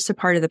as just a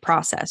part of the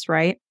process,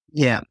 right?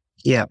 Yeah.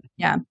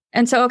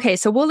 And so,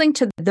 so we'll link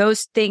to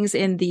those things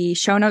in the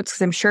show notes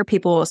because I'm sure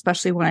people will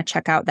especially want to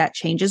check out that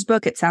Changes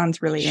book. It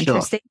sounds really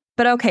interesting.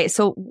 But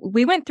so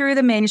we went through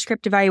the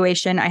manuscript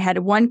evaluation. I had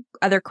one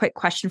other quick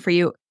question for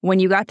you. When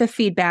you got the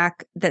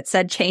feedback that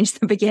said change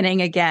the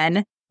beginning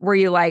again, were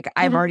you like,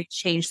 I've already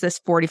changed this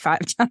 45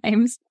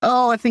 times?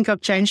 Oh, I think I've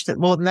changed it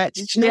more than that.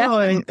 Did you know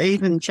I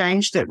even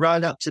changed it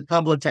right up to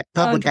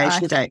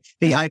publication date,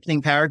 the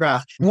opening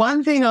paragraph.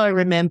 One thing I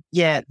remember,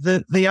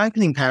 the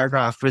opening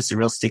paragraph was a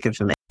real sticker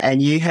for me.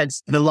 And you had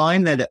the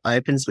line that it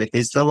opens with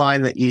is the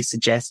line that you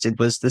suggested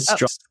was the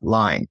strong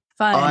line.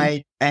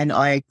 Fun.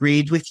 I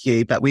agreed with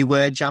you, but we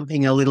were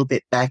jumping a little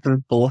bit back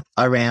and forth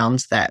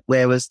around that.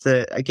 Where was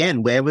the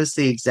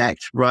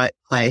exact right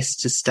place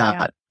to start?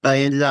 Yeah. I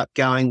ended up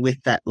going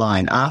with that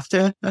line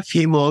after a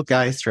few more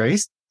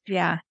go-throughs.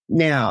 Yeah.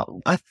 Now,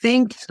 I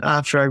think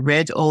after I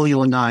read all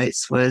your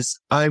notes was,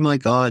 oh my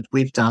God,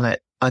 we've done it.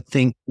 I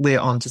think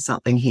we're onto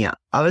something here.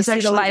 I was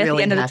actually the light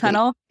really at the end happy. of the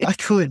tunnel. I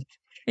could.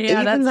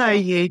 Yeah, even though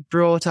you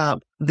brought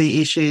up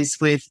the issues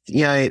with,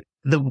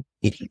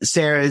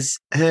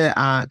 her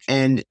arc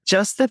and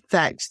just the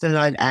fact that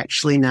I'd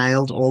actually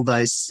nailed all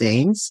those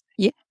scenes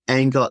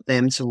and got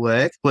them to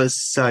work was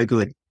so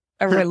good.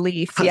 A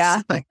relief.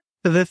 Yeah.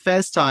 For the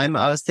first time,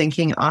 I was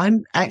thinking,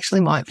 I'm actually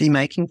might be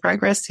making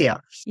progress here.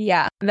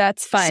 Yeah,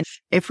 that's fun.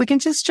 If we can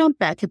just jump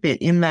back a bit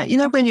in that,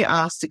 when you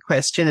asked a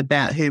question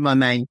about who my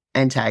main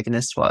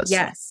antagonist was.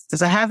 Yes.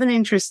 Because I have an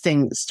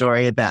interesting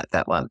story about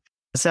that one.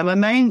 So my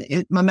main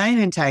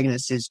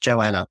antagonist is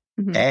Joanna.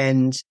 Mm-hmm.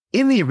 And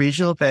in the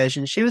original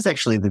version, she was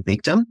actually the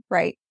victim.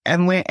 Right.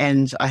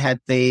 And I had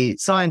the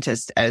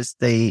scientist as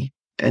the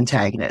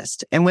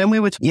antagonist. And when we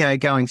were,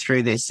 going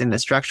through this in the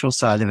structural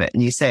side of it,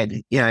 and you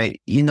said, you're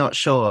not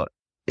sure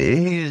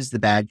who's the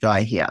bad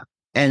guy here.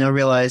 And I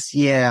realized,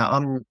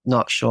 I'm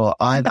not sure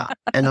either.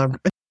 And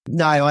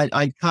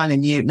I kind of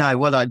knew,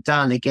 what I'd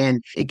done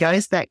again. It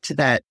goes back to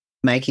that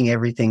making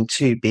everything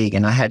too big.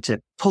 And I had to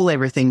pull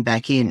everything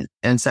back in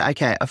and say,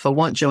 okay, if I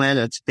want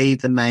Joanna to be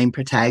the main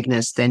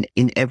protagonist, then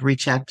in every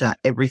chapter,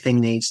 everything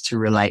needs to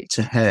relate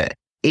to her,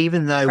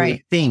 even though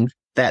we think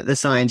that the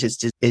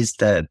scientist is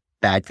the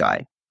bad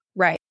guy.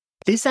 Right.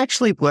 This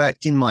actually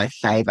worked in my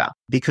favor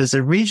because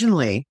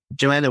originally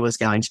Joanna was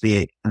going to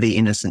be the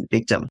innocent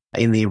victim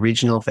in the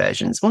original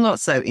versions. Well,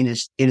 not so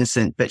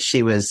innocent, but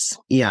she was,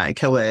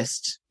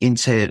 coerced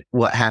into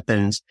what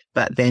happened.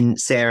 But then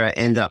Sarah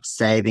ended up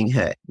saving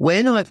her.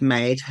 When I've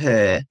made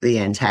her the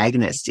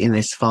antagonist in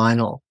this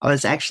final, I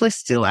was actually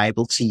still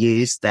able to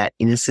use that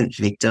innocent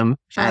victim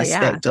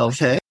aspect of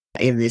her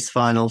in this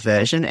final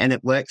version, and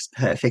it works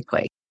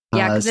perfectly.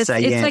 Yeah, because it's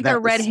like a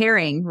red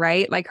herring,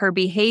 right? Like her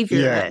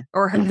behavior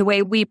or the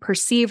way we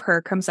perceive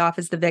her comes off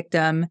as the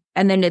victim.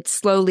 And then it's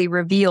slowly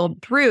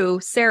revealed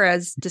through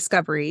Sarah's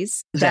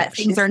discoveries that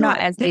things are not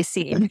as they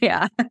seem.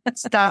 Yeah.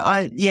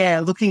 So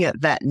looking at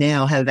that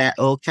now, how that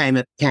all came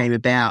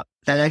about,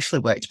 that actually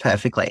worked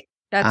perfectly.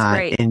 That's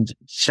great. And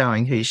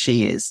showing who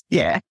she is.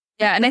 Yeah.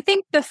 Yeah. And I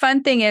think the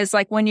fun thing is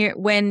like when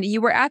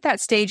you were at that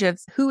stage of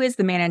who is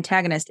the main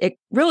antagonist, it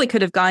really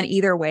could have gone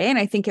either way. And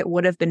I think it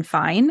would have been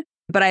fine.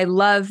 But I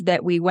love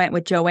that we went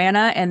with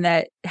Joanna and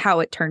that how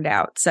it turned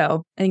out.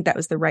 So I think that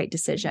was the right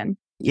decision.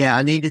 Yeah,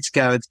 I needed to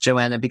go with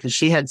Joanna because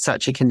she had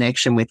such a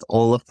connection with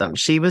all of them.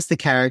 She was the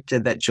character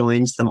that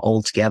joins them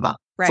all together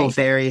for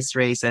various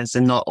reasons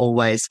and not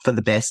always for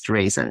the best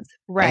reason.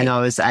 Right. And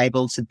I was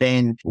able to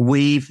then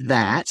weave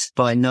that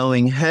by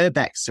knowing her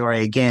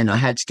backstory again. I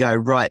had to go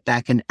right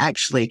back and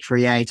actually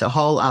create a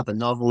whole other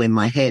novel in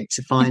my head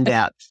to find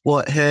out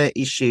what her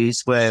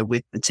issues were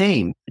with the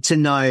team, to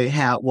know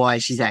why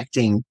she's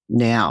acting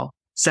now.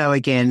 So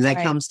again,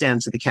 that comes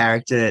down to the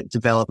character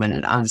development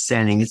and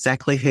understanding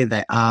exactly who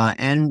they are.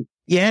 And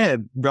yeah,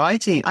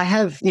 writing. I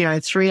have,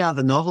 3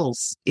 other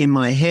novels in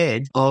my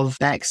head of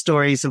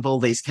backstories of all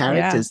these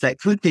characters that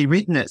could be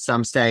written at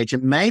some stage.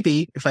 And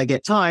maybe if I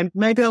get time,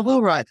 maybe I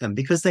will write them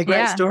because they're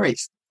great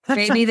stories.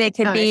 Maybe they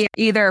could be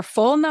either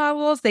full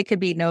novels, they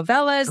could be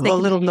novellas. Or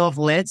little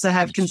novelettes. I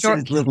have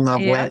considered little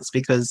novelettes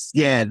because,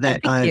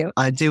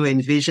 I do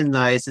envision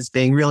those as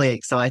being really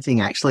exciting,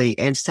 actually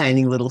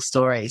entertaining little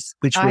stories,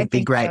 which would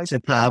be great to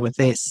par with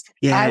this.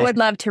 Yeah. I would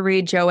love to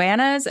read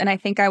Joanna's, and I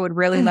think I would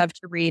really love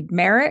to read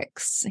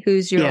Merrick's,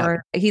 who's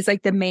he's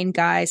like the main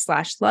guy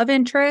 / love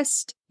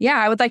interest. Yeah,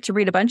 I would like to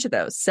read a bunch of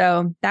those.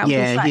 So that would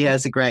be fun. He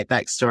has a great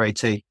backstory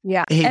too.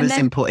 Yeah. He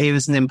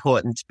was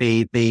important to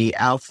be the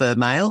alpha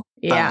male.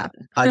 Yeah.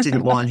 I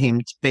didn't want him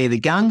to be the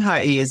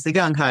gung-ho. He is the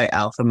gung-ho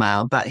alpha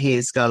male, but he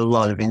has got a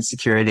lot of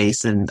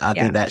insecurities, and I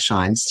think that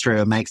shines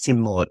through and makes him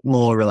more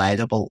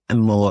relatable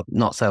and more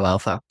not so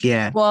alpha.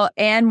 Yeah. Well,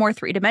 and more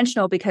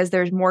three-dimensional because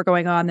there's more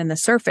going on than the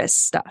surface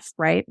stuff,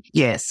 right?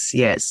 Yes.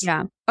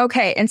 Yeah.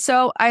 Okay. And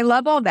so I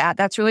love all that.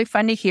 That's really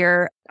fun to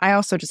hear. I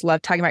also just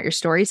love talking about your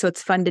story. So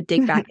it's fun to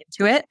dig back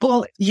into it.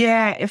 Well,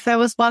 yeah, if there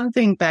was one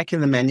thing back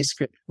in the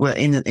manuscript, well,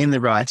 in the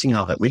writing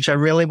of it, which I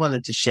really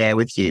wanted to share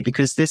with you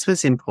because this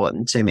was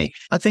important to me.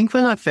 I think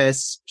when I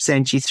first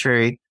sent you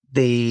through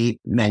the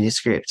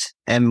manuscript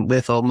and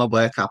with all my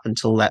work up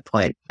until that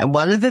point, and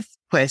one of the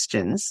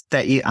questions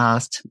that you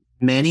asked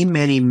many,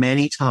 many,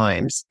 many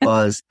times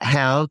was,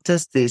 how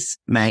does this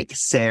make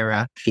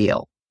Sarah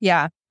feel?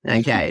 Yeah.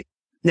 Okay.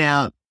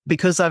 Now,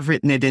 because I've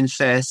written it in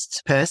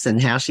first person,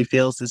 how she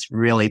feels is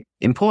really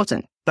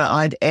important. But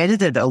I'd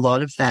edited a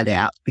lot of that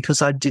out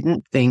because I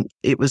didn't think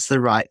it was the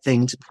right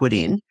thing to put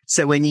in.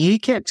 So when you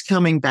kept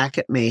coming back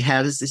at me,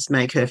 how does this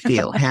make her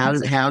feel? How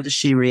does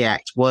she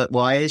react? What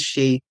does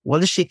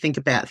she think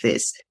about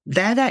this?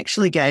 That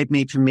actually gave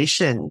me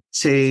permission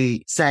to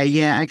say,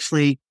 yeah,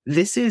 actually,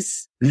 this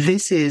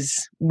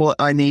is what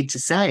I need to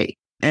say.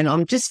 And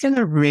I'm just going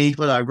to read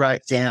what I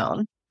wrote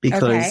down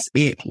because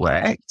it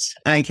worked.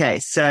 Okay,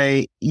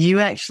 so you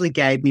actually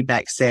gave me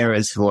back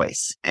Sarah's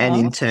voice and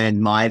in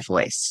turn my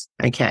voice.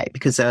 Okay,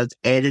 because I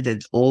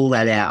edited all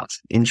that out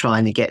in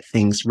trying to get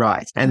things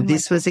right. And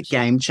this was a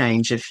game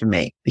changer for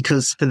me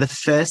because for the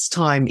first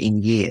time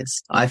in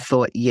years, I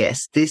thought,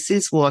 yes, this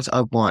is what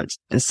I want.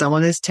 And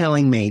someone is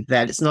telling me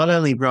that it's not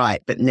only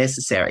right, but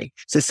necessary.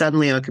 So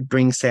suddenly I could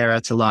bring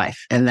Sarah to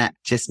life. And that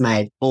just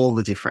made all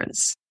the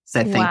difference.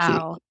 So thank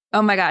you.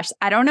 Oh my gosh.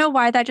 I don't know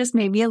why that just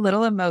made me a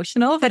little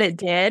emotional, but it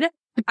did.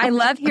 I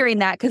love hearing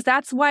that because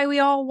that's why we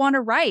all want to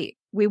write.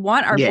 We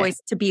want our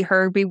voice to be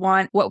heard. We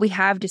want what we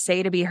have to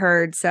say to be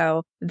heard.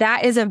 So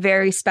that is a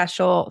very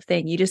special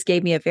thing. You just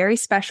gave me a very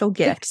special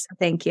gift. So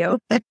thank you.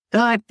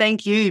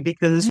 Thank you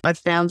because I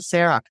found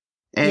Sarah.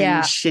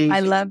 And I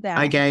love that.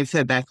 I gave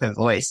her back her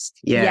voice.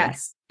 Yeah.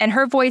 Yes. And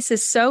her voice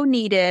is so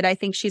needed. I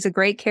think she's a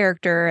great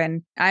character.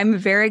 And I'm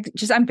very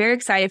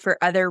excited for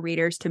other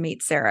readers to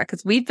meet Sarah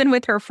because we've been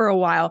with her for a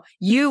while.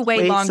 You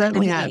way longer than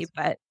me,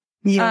 but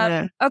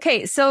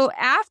okay. So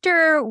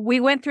after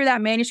we went through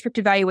that manuscript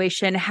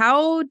evaluation,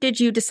 how did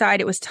you decide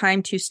it was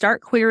time to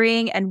start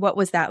querying and what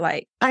was that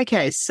like?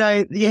 Okay.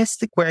 So yes,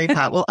 the query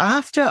part. Well,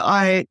 after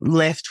I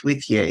left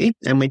with you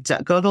and we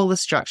got all the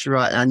structure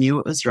right, and I knew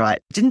it was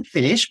right. Didn't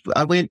finish.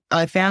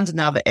 I found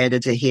another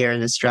editor here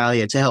in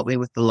Australia to help me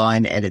with the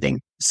line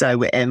editing.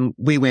 So, and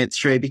we went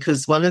through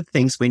because one of the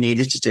things we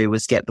needed to do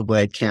was get the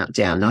word count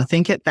down. And I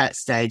think at that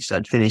stage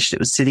I'd finished, it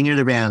was sitting at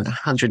around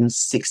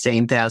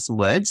 116,000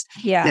 words.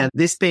 Yeah. Now,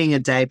 this being a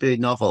debut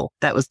novel,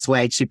 that was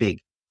way too big.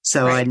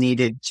 So I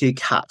needed to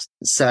cut.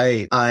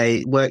 So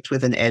I worked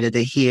with an editor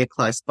here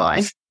close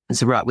by. And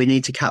so, we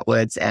need to cut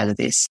words out of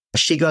this.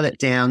 She got it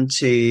down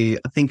to,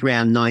 I think,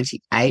 around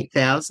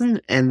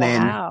 98,000. And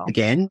then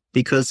again,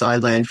 because I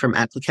learned from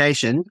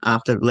application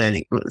after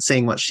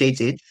seeing what she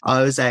did,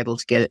 I was able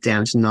to get it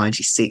down to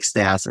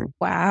 96,000.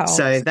 Wow.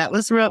 So that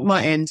was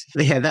my end.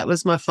 Yeah, that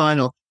was my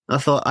final. I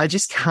thought, I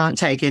just can't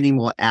take any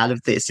more out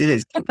of this. It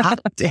is cut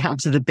down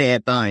to the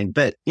bare bone.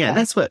 But yeah,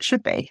 that's what it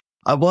should be.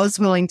 I was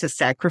willing to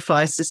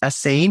sacrifice a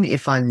scene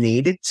if I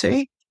needed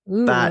to.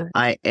 Ooh. But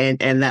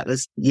and that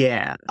was,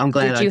 I'm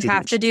glad I didn't. Did you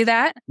have to do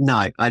that?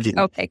 No, I didn't.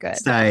 Okay, good.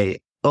 So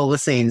all the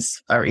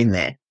scenes are in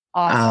there.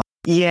 Awesome.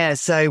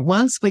 So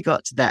once we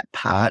got to that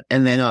part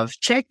and then I've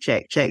checked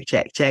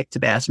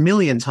about a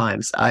million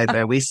times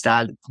over,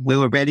 we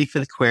were ready for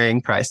the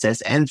querying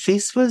process. And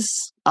this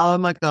was, oh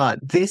my God,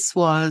 this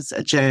was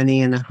a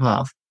journey and a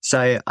half.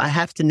 So I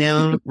have to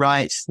now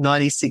write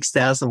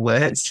 96,000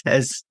 words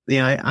as,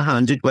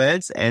 100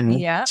 words and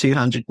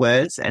 200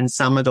 words and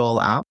sum it all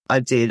up. I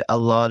did a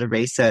lot of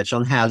research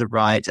on how to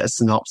write a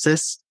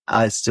synopsis.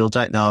 I still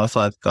don't know if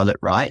I've got it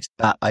right,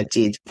 but I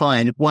did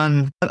find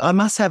one. I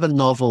must have a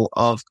novel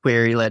of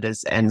query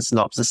letters and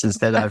synopsises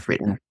that I've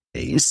written.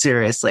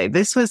 Seriously,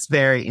 this was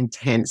very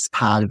intense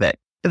part of it.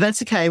 But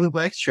that's okay. We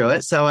worked through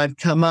it. So I've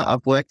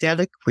worked out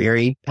a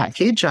query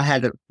package. I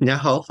had a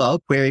whole file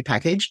query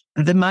package.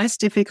 The most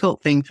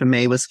difficult thing for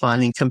me was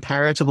finding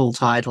comparable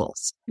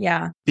titles.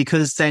 Yeah.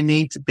 Because they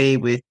need to be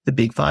with the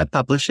big 5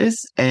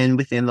 publishers and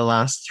within the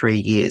last 3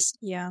 years.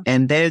 Yeah.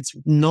 And there's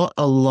not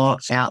a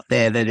lot out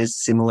there that is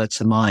similar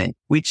to mine,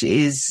 which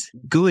is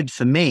good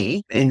for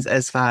me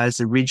as far as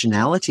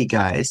originality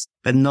goes,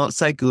 but not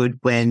so good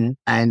when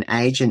an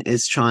agent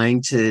is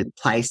trying to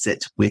place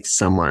it with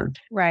someone.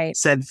 Right.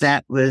 So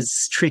that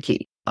was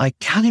tricky. I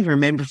can't even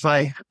remember if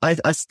I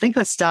think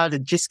I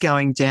started just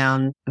going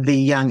down the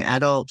young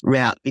adult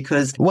route,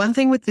 because one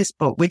thing with this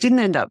book, we didn't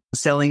end up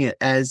selling it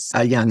as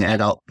a young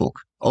adult book,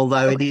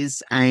 although it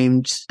is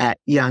aimed at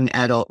young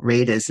adult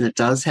readers and it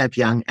does have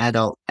young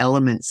adult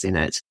elements in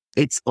it.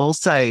 It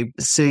also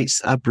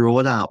suits a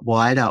broader,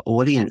 wider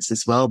audience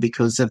as well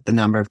because of the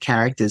number of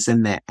characters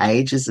and the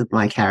ages of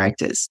my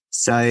characters.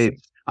 So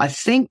I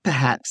think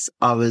perhaps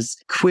I was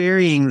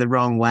querying the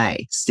wrong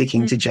way,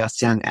 sticking to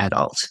just young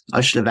adult.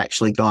 I should have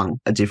actually gone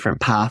a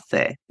different path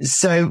there.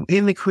 So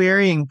in the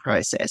querying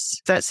process,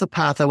 that's the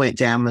path I went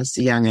down, was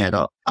the young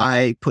adult.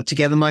 I put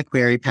together my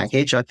query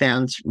package. I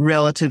found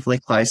relatively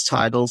close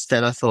titles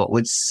that I thought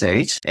would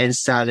suit and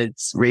started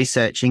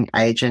researching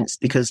agents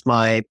because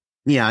my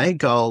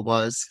goal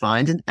was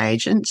find an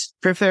agent,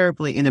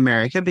 preferably in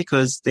America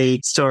because the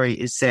story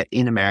is set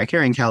in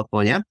America, in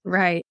California.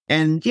 Right.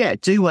 And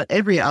do what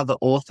every other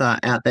author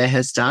out there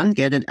has done.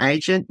 Get an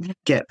agent,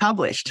 get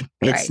published.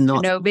 It's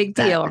not no big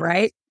deal,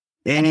 right?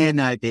 Yeah,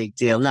 no big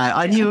deal. No,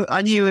 I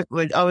knew it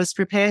would. I was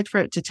prepared for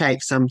it to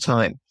take some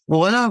time.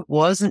 What I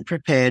wasn't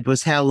prepared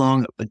was how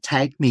long it would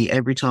take me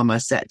every time I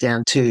sat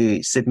down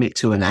to submit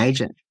to an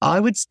agent.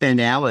 I would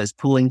spend hours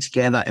pulling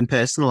together and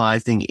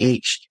personalizing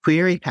each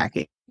query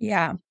packet.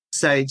 Yeah.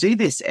 So do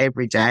this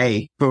every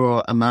day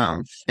for a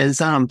month. And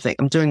so I'm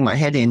doing my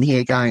head in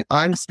here going,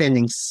 I'm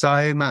spending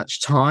so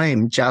much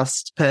time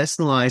just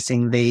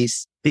personalizing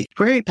these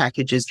query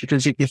packages,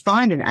 because if you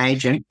find an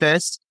agent,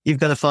 first you've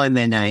got to find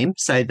their name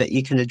so that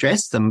you can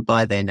address them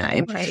by their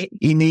name. Right.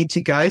 You need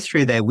to go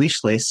through their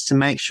wish list to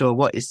make sure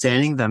what you're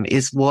sending them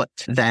is what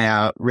they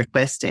are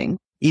requesting.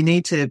 You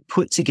need to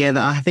put together,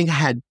 I think I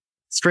had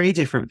 3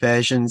 different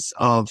versions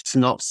of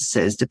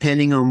synopsises,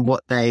 depending on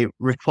what they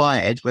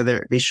required, whether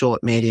it be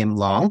short, medium,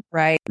 long.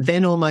 Right.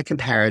 Then all my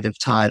comparative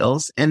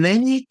titles. And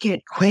then you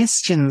get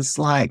questions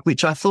like,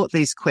 which I thought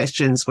these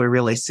questions were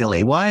really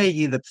silly. Why are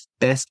you the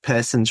best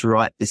person to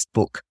write this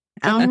book?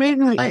 And I'm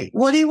really like,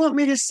 what do you want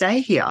me to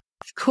say here?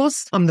 Of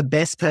course I'm the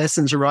best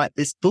person to write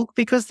this book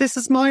because this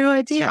is my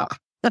idea.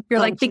 You're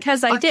like,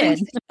 because I did.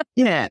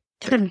 Yeah.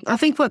 I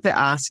think what they're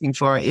asking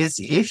for is,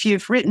 if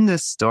you've written a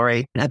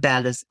story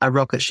about a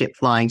rocket ship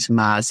flying to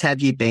Mars,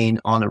 have you been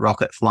on a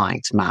rocket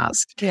flying to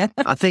Mars? Yeah.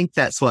 I think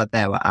that's what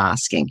they were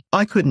asking.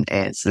 I couldn't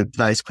answer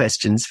those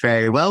questions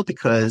very well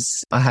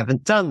because I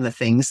haven't done the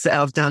things that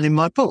I've done in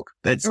my book.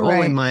 It's all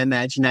in my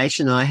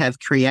imagination. I have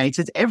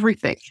created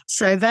everything.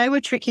 So they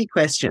were tricky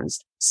questions.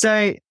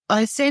 So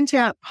I sent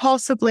out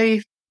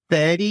possibly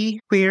 30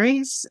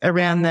 queries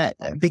around that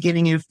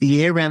beginning of the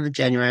year, around the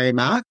January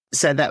mark.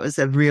 So that was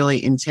a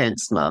really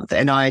intense month.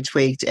 And I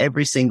tweaked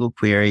every single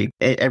query,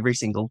 every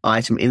single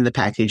item in the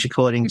package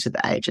according to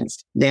the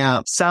agents.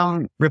 Now,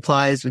 some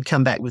replies would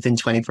come back within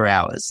 24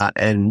 hours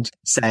and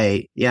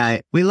say,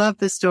 we love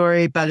the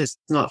story, but it's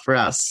not for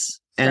us.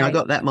 And I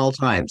got that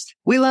multiple times.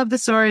 We love the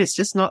story. It's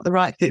just not the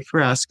right fit for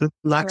us. Good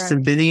luck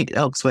submitting it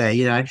elsewhere,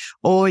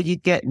 Or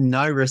you'd get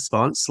no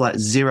response, like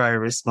 0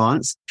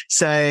 response.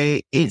 So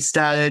you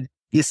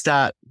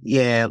start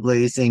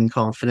losing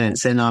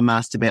confidence. And I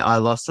must admit, I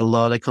lost a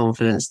lot of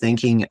confidence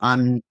thinking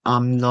I'm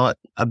not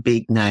a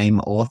big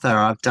name author.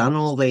 I've done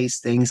all these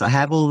things. I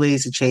have all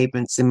these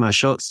achievements in my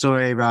short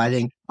story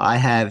writing. I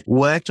have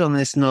worked on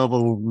this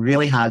novel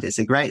really hard. It's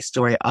a great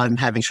story. I'm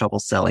having trouble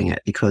selling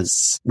it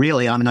because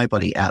really I'm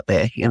nobody out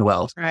there in the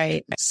world.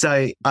 Right.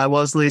 So I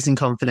was losing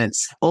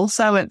confidence.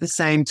 Also at the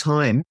same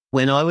time,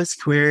 when I was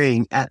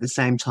querying at the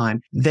same time,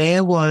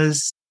 there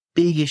was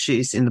big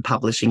issues in the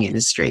publishing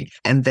industry,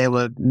 and there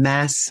were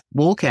mass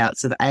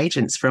walkouts of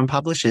agents from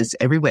publishers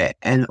everywhere,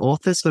 and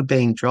authors were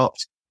being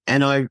dropped.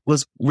 And I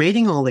was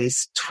reading all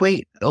these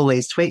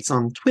tweets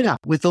on Twitter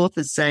with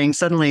authors saying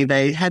suddenly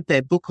they had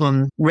their book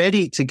on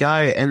ready to go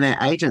and their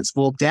agents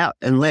walked out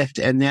and left,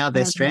 and now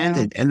they're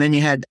stranded. And then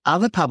you had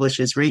other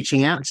publishers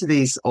reaching out to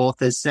these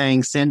authors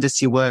saying, send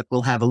us your work,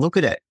 we'll have a look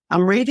at it.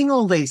 I'm reading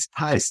all these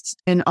posts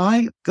and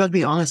I got to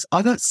be honest,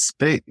 I got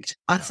spooked.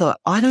 I thought,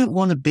 I don't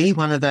want to be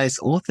one of those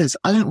authors.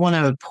 I don't want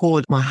to have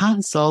poured my heart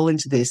and soul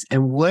into this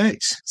and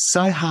worked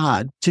so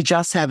hard to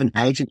just have an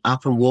agent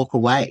up and walk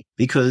away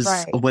because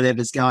of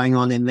whatever's going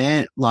on in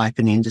their life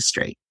and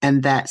industry.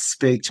 And that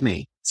spooked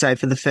me. So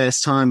for the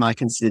first time, I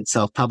considered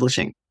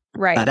self-publishing.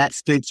 Right. But that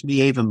spooked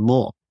me even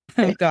more.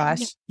 Oh,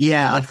 gosh.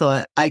 Yeah, I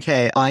thought,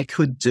 okay, I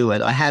could do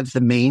it. I have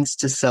the means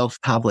to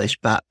self-publish,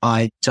 but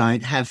I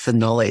don't have the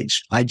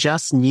knowledge. I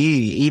just knew,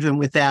 even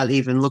without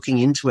even looking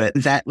into it,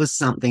 that was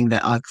something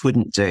that I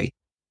couldn't do.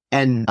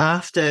 And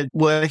after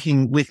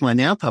working with my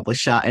now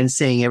publisher and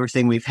seeing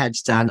everything we've had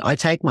done, I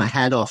take my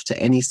hat off to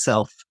any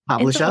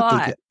self-publisher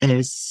because it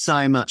is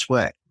so much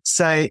work.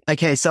 So,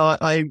 okay, so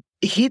I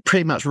hit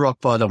pretty much rock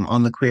bottom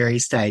on the query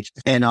stage.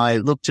 And I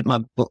looked at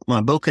my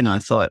book and I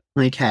thought,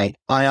 okay,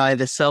 I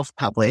either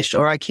self-publish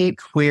or I keep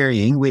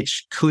querying,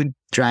 which could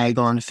drag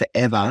on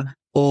forever,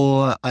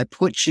 or I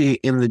put you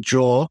in the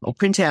drawer or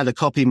print out a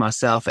copy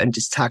myself and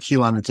just tuck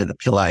you under the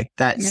pillow.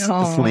 That's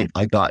the point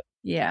I got.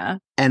 Yeah.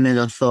 And then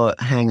I thought,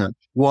 hang on,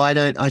 why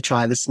don't I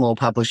try the small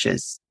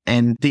publishers?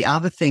 And the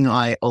other thing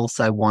I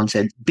also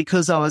wanted,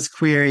 because I was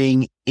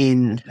querying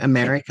in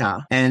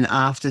America and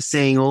after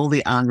seeing all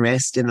the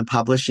unrest in the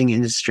publishing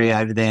industry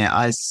over there,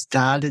 I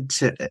started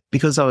to,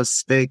 because I was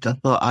spooked, I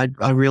thought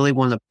I really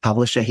want a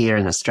publisher here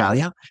in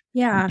Australia.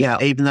 Yeah.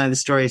 Yeah. Even though the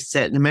story is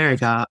set in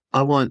America,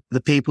 I want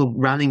the people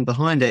running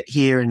behind it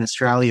here in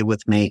Australia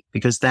with me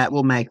because that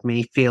will make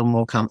me feel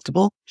more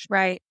comfortable.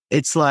 Right.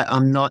 It's like,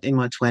 I'm not in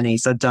my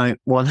 20s. I don't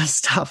want to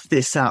stuff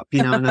this up,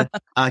 and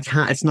I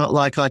can't, it's not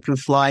like I can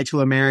fly to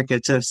America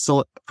to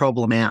sort the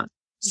problem out.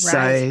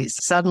 Right.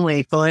 So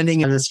suddenly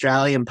finding an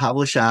Australian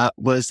publisher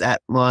was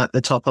at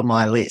the top of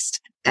my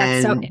list.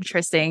 That's so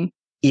interesting.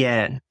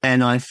 Yeah.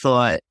 And I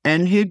thought,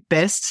 and who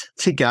best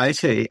to go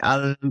to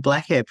other than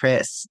Black Hair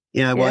Press?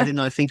 Why didn't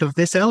I think of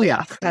this earlier?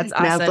 That's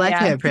awesome. Now, Black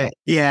Hair Press.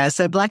 Yeah.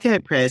 So Black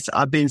Hair Press,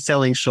 I've been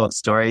selling short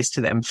stories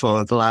to them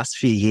for the last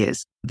few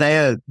years. They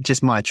are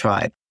just my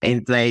tribe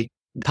and they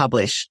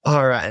publish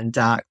horror and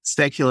dark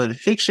speculative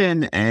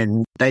fiction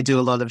and they do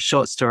a lot of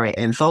short story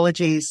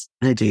anthologies.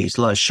 They do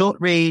a lot of short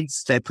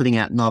reads. They're putting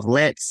out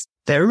novelettes.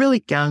 They're a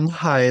really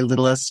gung-ho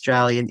little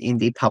Australian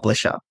indie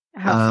publisher.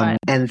 How fun.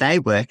 And they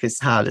work as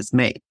hard as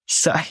me.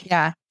 So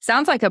yeah,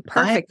 sounds like a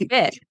perfect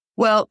fit.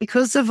 Well,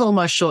 because of all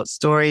my short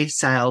story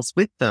sales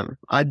with them,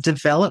 I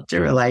developed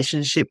a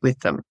relationship with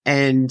them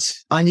and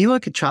I knew I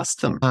could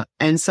trust them.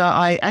 And so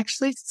I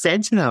actually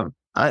said to them,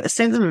 I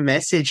sent them a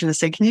message and I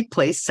said, can you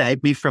please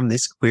save me from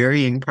this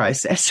querying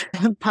process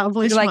and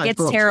publish my it's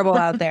book? terrible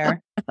out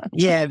there.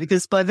 Yeah,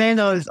 because by then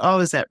I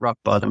was at rock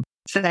bottom.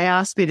 So they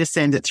asked me to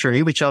send it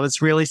through, which I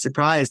was really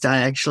surprised. I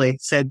actually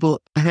said, well,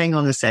 hang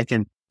on a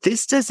second.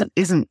 This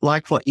isn't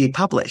like what you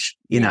publish,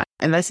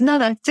 And they said,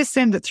 no, just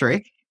send it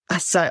through.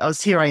 So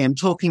here I am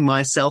talking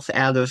myself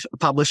out of a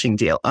publishing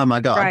deal. Oh my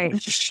God. Right.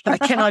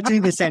 Can I do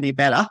this any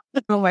better?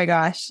 Oh my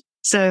gosh.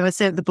 So I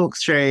sent the book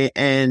through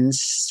and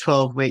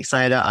 12 weeks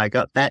later, I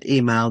got that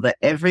email that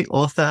every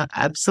author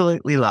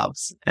absolutely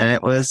loves. And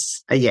it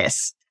was a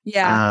yes.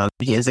 Yeah.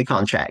 Here's a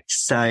contract.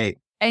 So.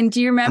 And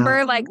do you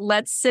remember,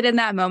 let's sit in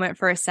that moment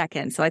for a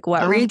second. So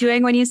what were you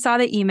doing when you saw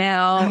the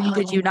email?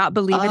 Did you not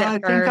believe it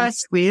at first? I think I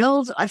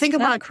squealed. I think I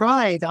might have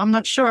cried. I'm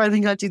not sure. I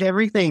think I did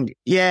everything.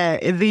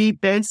 Yeah. The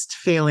best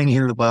feeling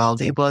in the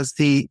world. It was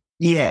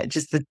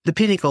just the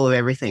pinnacle of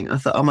everything. I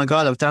thought, oh my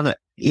God, I've done it.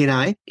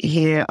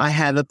 Here I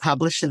have a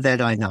publisher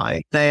that I know.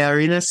 They are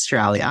in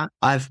Australia.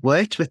 I've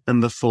worked with them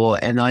before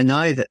and I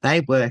know that they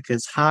work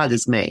as hard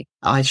as me.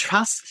 I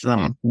trust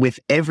them with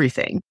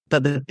everything.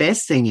 But the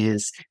best thing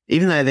is,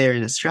 even though they're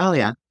in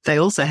Australia, they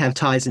also have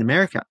ties in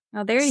America.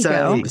 Oh, there you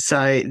go.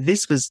 So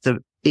this was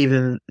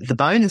even the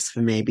bonus for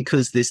me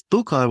because this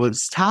book I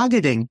was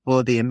targeting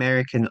for the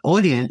American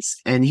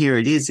audience and here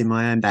it is in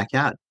my own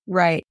backyard.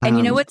 Right.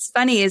 And what's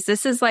funny is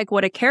this is like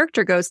what a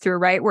character goes through,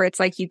 right? Where it's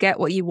like you get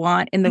what you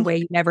want in the way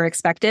you never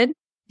expected.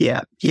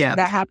 Yeah. Yeah.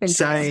 That happens.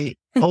 So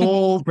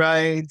all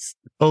roads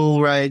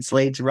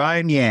lead to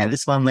Rome. Yeah.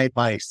 This one led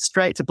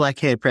straight to Black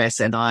Hair Press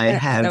and I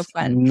have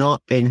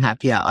not been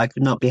happier. I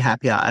could not be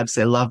happier. I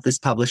absolutely love this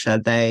publisher.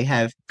 They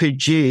have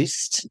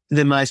produced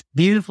the most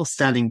beautiful,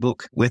 stunning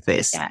book with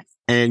this. Yes.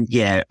 And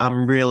yeah,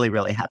 I'm really,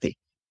 really happy.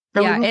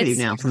 Probably will be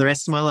now for the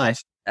rest of my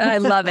life. I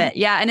love it.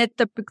 Yeah. And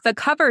the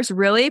cover's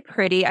really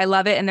pretty. I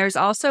love it. And there's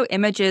also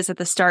images at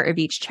the start of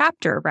each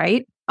chapter,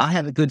 right? I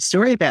have a good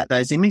story about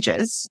those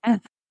images.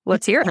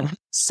 Let's hear it.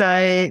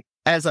 So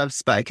as I've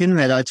spoken,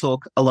 that I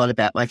talk a lot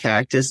about my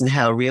characters and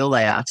how real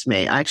they are to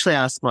me. I actually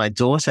asked my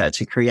daughter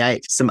to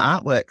create some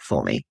artwork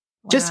for me.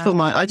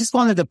 Wow. I just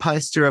wanted a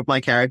poster of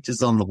my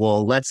characters on the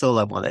wall. That's all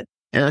I wanted.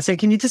 And I said,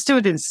 can you just do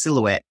it in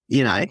silhouette,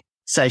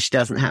 so she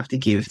doesn't have to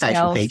give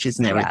facial features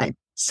and everything.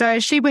 So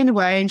she went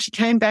away and she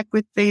came back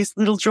with these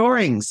little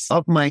drawings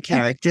of my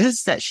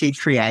characters that she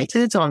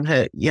created on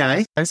her,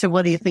 I said,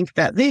 what do you think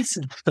about this?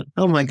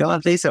 Oh my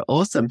God, these are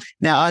awesome.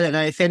 Now, I don't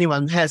know if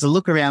anyone has a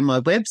look around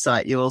my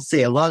website, you will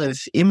see a lot of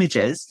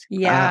images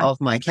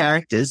of my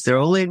characters. They're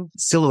all in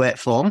silhouette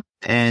form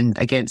and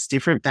against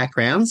different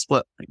backgrounds,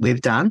 what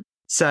we've done.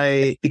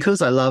 So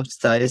because I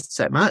loved those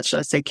so much,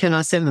 I said, can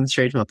I send them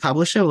through to my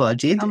publisher? Well, I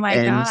did. Oh my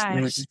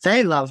gosh.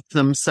 They loved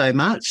them so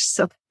much.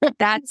 So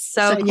that's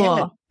so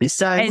cool. Yeah.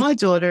 So my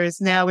daughter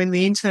is now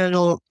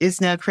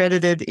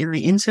credited in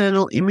the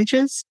internal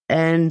images,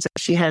 and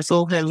she has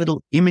all her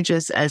little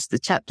images as the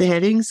chapter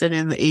headings. And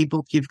in the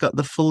ebook, you've got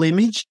the full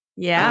image.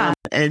 Yeah.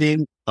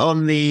 And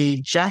on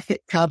the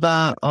jacket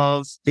cover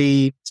of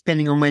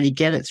depending on when you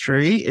get it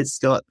through, it's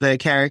got the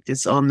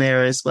characters on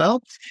there as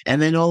well. And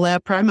then all our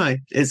promo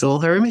is all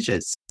her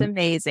images. It's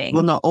amazing.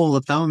 Well, not all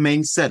of them. I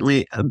mean,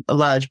 certainly a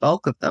large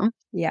bulk of them.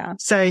 Yeah.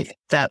 So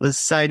that was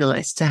so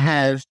nice to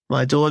have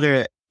my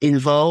daughter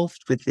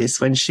involved with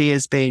this when she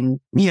has been,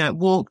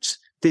 walked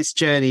this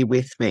journey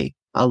with me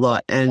a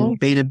lot and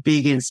been a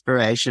big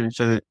inspiration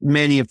for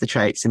many of the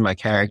traits in my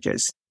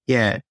characters.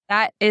 Yeah.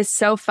 That is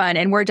so fun.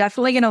 And we're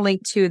definitely going to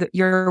link to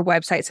your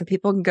website so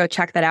people can go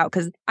check that out,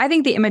 because I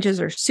think the images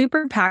are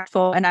super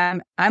impactful,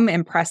 and I'm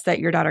impressed that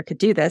your daughter could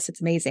do this.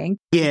 It's amazing.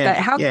 Yeah.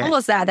 But how cool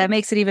is that? That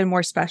makes it even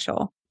more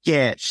special.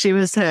 Yeah, she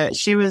was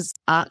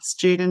art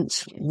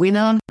student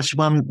winner. She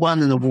won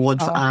an award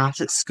for art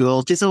at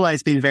school. She's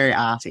always been very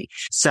arty.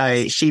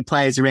 So she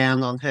plays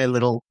around on her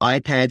little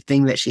iPad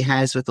thing that she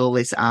has with all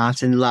this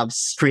art and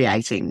loves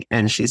creating.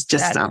 And she's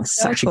just done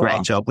such a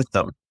great job with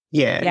them.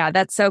 Yeah. Yeah,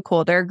 that's so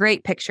cool. They're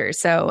great pictures.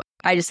 So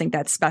I just think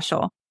that's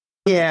special.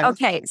 Yeah.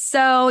 Okay.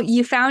 So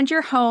you found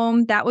your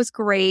home. That was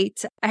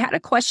great. I had a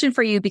question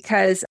for you,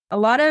 because a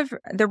lot of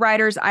the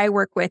writers I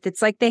work with,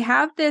 it's like they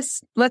have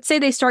this, let's say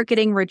they start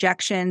getting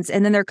rejections,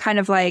 and then they're kind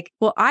of like,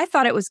 well, I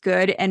thought it was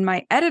good, and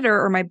my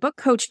editor or my book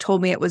coach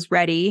told me it was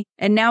ready,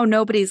 and now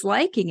nobody's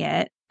liking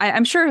it.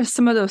 I'm sure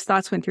some of those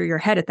thoughts went through your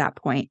head at that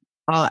point.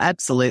 Oh,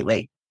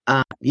 absolutely.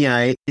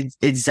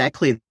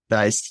 Exactly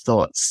those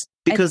thoughts.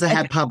 Because I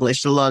have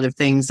published a lot of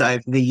things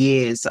over the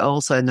years, I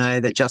also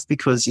know that just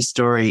because your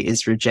story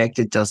is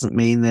rejected doesn't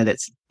mean that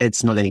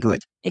it's not any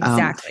good.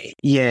 Exactly.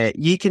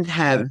 You can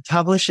have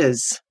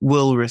publishers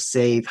will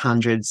receive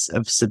hundreds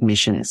of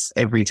submissions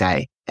every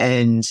day.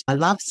 And I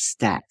love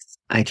stats.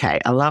 Okay.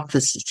 I love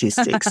the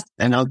statistics.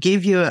 And I'll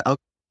give you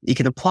you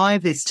can apply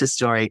this to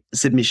story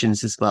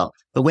submissions as well.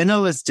 But when I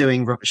was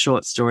doing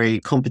short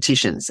story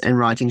competitions and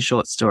writing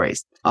short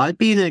stories, I'd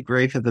be in a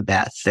group of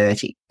about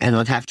 30, and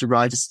I'd have to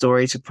write a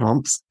story to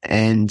prompts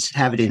and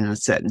have it in a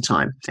certain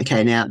time.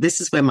 Okay, now this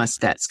is where my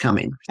stats come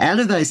in. Out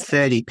of those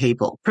 30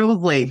 people,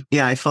 probably,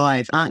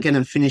 5 aren't going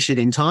to finish it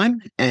in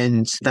time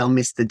and they'll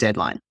miss the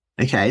deadline.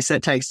 Okay, so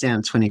it takes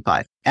down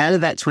 25. Out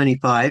of that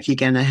 25, you're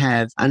going to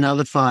have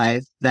another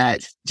 5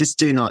 that just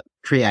do not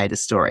create a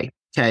story.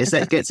 Okay, so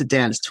that gets it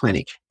down to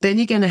 20. Then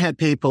you're going to have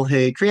people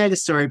who create a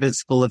story but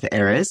it's full of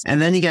errors.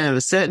 And then you're going to have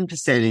a certain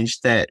percentage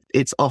that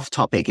it's off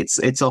topic.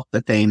 It's off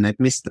the theme. They've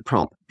missed the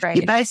prompt. Right.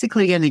 You're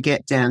basically going to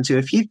get down to,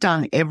 if you've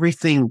done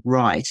everything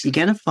right, you're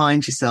going to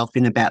find yourself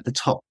in about the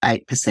top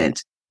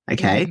 8%.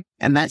 Okay. Mm-hmm.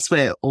 And that's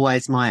where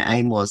always my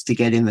aim was, to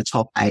get in the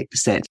top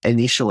 8%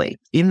 initially.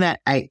 In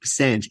that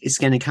 8%, it's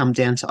going to come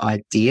down to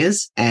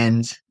ideas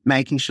and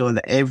making sure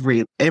that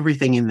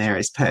everything in there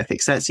is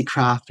perfect. So that's your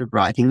craft of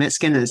writing. That's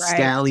going to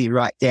scale you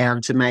right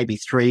down to maybe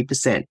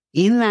 3%.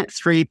 In that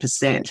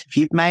 3%, if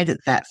you've made it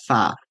that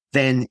far,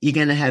 then you're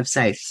going to have,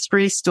 say,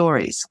 3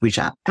 stories, which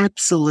are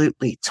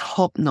absolutely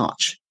top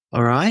notch.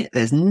 All right.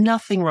 There's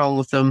nothing wrong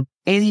with them.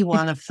 Any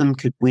one of them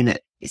could win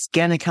it. It's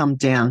going to come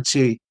down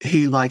to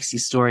who likes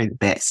your story the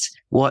best,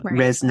 what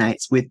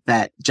resonates with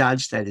that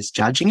judge that is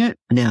judging it.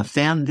 Now, I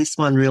found this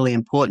one really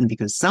important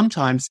because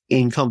sometimes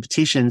in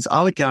competitions,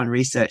 I would go and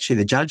research who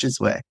the judges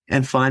were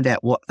and find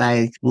out what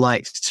they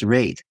liked to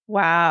read.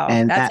 Wow.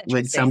 And that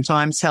would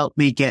sometimes help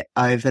me get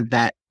over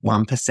that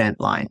 1%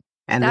 line.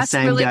 And the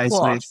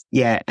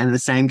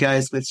same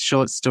goes with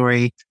short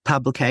story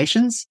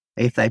publications.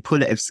 If a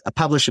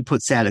publisher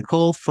puts out a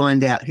call,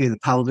 find out who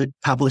the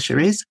publisher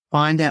is,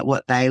 find out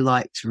what they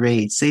like to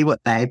read, see what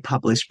they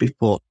published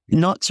before.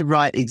 Not to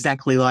write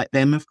exactly like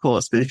them, of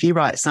course, but if you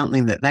write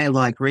something that they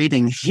like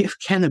reading, you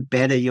can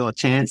better your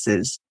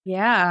chances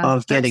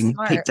of getting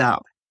picked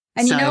up.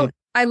 And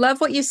I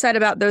love what you said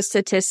about those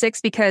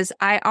statistics, because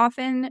I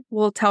often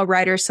will tell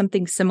writers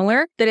something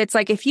similar, that it's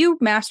like, if you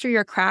master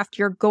your craft,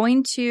 you're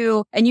going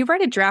to, and you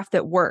write a draft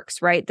that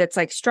works, right? That's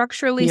like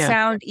structurally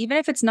sound, even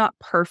if it's not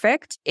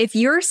perfect. If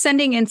you're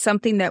sending in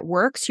something that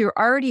works, you're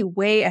already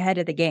way ahead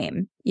of the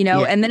game,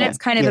 and then it's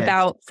kind of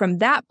about, from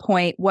that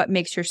point, what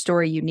makes your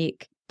story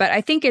unique. But I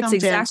think it's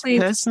exactly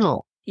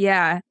personal.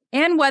 Yeah.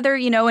 And whether,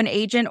 an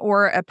agent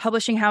or a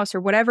publishing house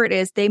or whatever it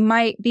is, they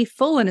might be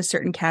full in a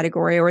certain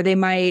category, or they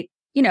might,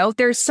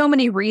 there's so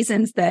many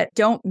reasons that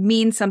don't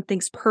mean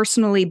something's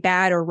personally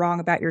bad or wrong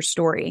about your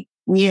story.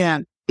 Yeah.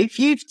 If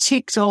you've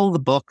ticked all the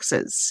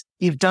boxes,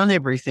 you've done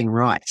everything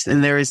right,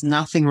 and there is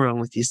nothing wrong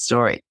with your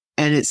story.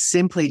 And it's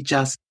simply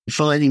just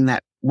finding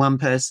that one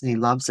person who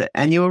loves it.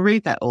 And you'll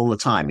read that all the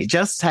time. It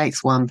just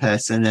takes one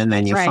person and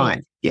then you're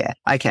fine. Yeah.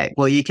 Okay.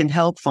 Well, you can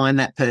help find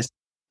that person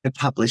to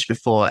publish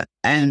before.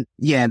 And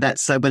yeah,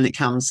 that's so when it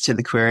comes to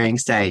the querying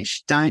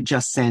stage, don't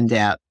just send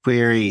out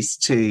queries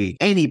to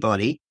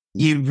anybody.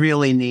 You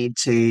really need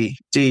to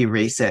do your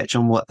research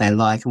on what they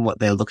like and what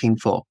they're looking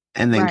for.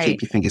 And then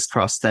keep your fingers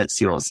crossed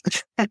that's yours.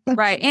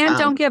 Right. And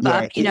don't give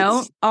up,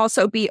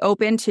 also be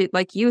open to,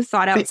 like, you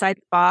thought outside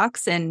the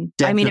box, and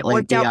I mean, it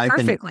worked out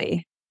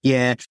perfectly.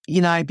 Yeah.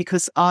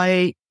 Because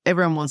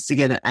everyone wants to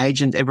get an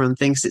agent. Everyone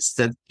thinks it's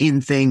the in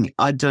thing.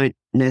 I don't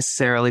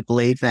necessarily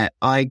believe that.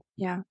 I've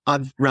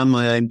run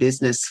my own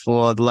business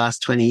for the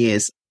last 20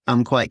 years.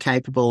 I'm quite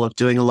capable of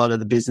doing a lot of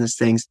the business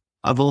things.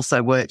 I've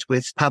also worked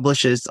with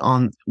publishers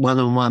on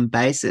one-on-one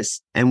basis,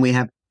 and we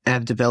have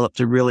developed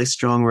a really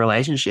strong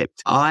relationship.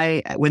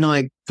 When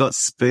I got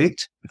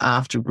spooked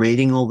after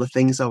reading all the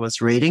things I was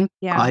reading,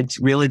 I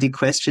really did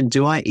question,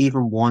 do I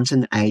even want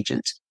an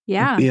agent?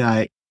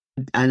 Yeah.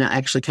 And I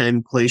actually came to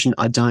the conclusion,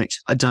 I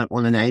don't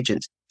want an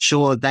agent.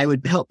 Sure, they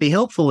would be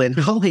helpful in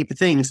a whole heap of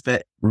things,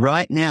 but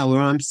right now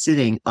where I'm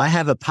sitting, I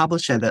have a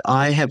publisher that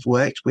I have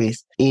worked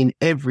with in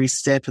every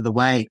step of the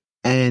way,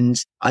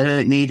 and I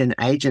don't need an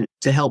agent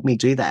to help me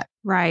do that.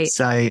 Right.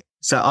 So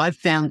I've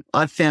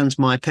found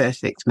my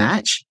perfect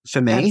match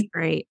for me. That's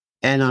great.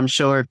 And I'm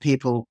sure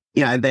people,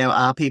 there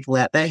are people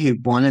out there who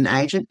want an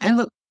agent. And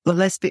look,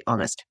 let's be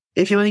honest.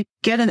 If you want to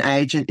get an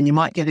agent, and you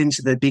might get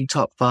into the big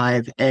top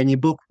 5, and your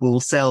book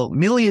will sell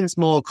millions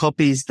more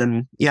copies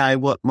than,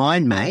 what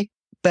mine may.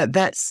 But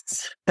that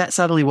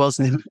suddenly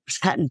wasn't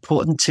that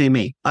important to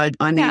me. I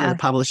needed a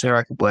publisher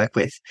I could work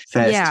with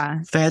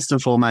first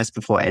and foremost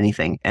before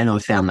anything. And I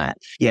found that.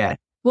 Yeah.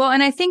 Well,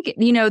 and I think,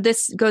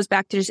 this goes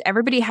back to just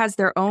everybody has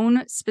their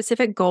own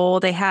specific goal.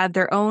 They have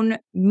their own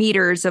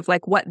meters of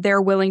like what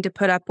they're willing to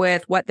put up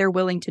with, what they're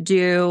willing to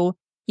do,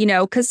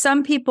 because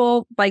some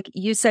people, like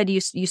you said,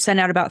 you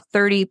sent out about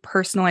 30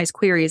 personalized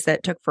queries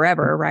that took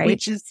forever, right?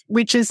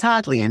 Which is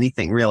hardly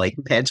anything really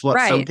compared to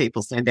what some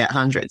people send out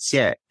hundreds.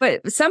 Yeah.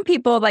 But some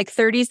people, like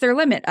 30 is their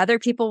limit. Other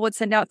people would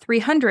send out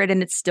 300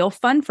 and it's still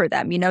fun for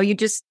them.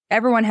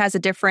 Everyone has a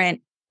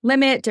different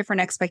limit,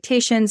 different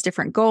expectations,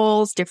 different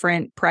goals,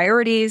 different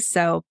priorities.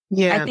 So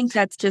I think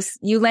that's just,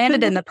 you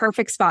landed in the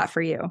perfect spot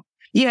for you.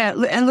 Yeah.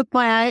 And look,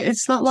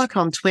 it's not like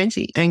I'm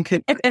 20 and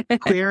could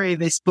query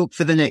this book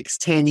for the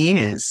next 10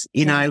 years.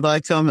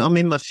 Like I'm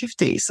in my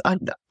 50s.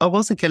 I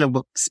wasn't going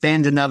to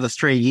spend another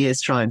 3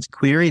 years trying to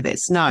query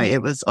this. No,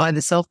 it was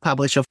either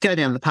self-publish or go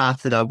down the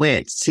path that I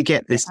went to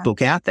get this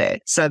book out there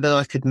so that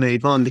I could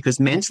move on, because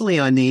mentally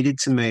I needed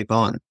to move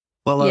on.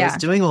 While I was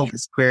doing all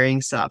this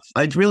querying stuff,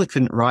 I really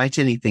couldn't write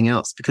anything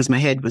else because my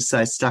head was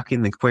so stuck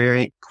in the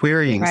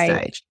querying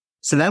stage.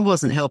 So that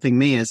wasn't helping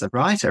me as a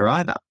writer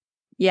either.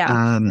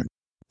 Yeah.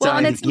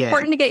 And it's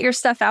important to get your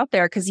stuff out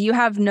there because you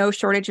have no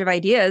shortage of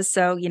ideas.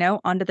 So,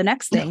 on to the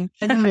next thing.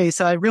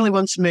 So I really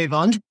want to move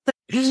on.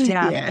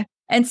 Yeah.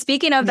 And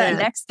speaking of that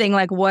next thing,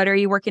 like, what are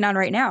you working on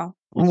right now?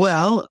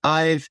 Well,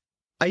 I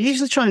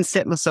usually try and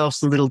set myself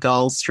some little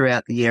goals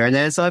throughout the year. And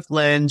as I've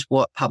learned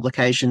what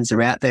publications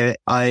are out there,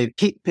 I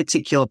pick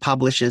particular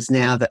publishers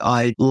now that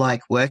I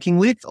like working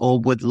with or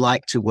would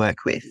like to work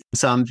with.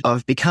 So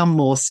I've become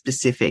more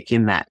specific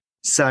in that.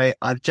 So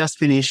I've just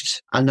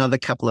finished another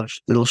couple of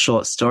little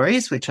short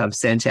stories, which I've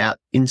sent out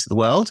into the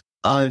world.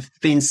 I've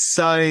been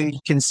so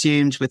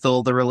consumed with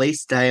all the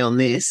release day on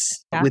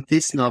this, with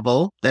this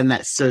novel, then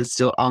that's sort of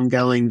still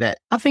ongoing, that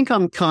I think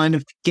I'm kind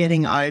of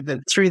getting over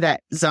through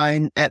that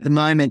zone at the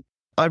moment.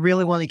 I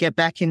really want to get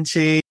back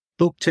into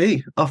book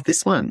 2 of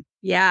this one.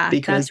 Yeah,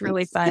 because that's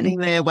really fun. Sitting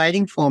there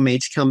waiting for me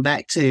to come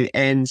back to,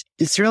 and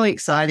it's really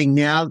exciting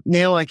now.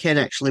 Now I can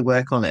actually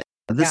work on it.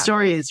 The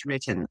story is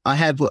written.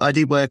 I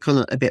did work on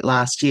it a bit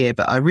last year,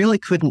 but I really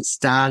couldn't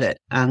start it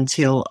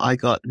until I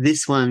got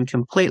this one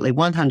completely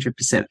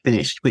 100%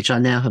 finished, which I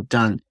now have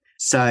done.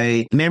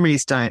 So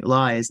Memories Don't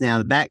Lie is now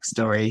the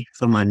backstory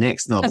for my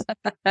next novel.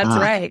 That's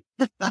right.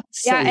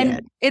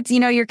 And it's,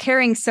 you're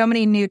carrying so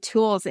many new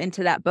tools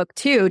into that book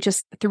too,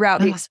 just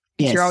throughout the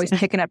You're always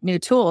picking up new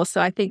tools.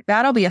 So I think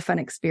that'll be a fun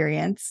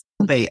experience.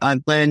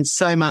 I've learned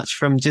so much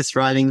from just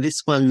writing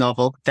this one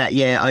novel that,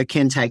 I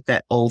can take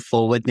that all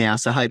forward now.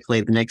 So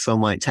hopefully the next one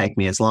won't take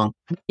me as long.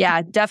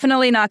 Yeah,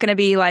 definitely not going to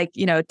be like,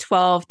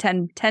 12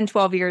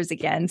 years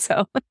again.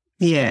 So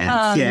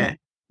yeah.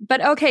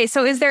 But okay,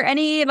 so is there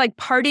any like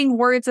parting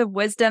words of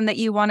wisdom that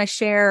you want to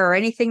share or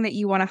anything that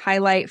you want to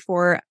highlight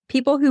for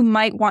people who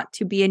might want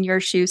to be in your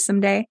shoes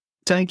someday?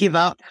 Don't give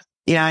up.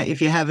 If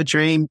you have a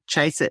dream,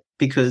 chase it,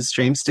 because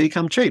dreams do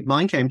come true.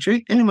 Mine came true.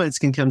 Anyone's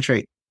can come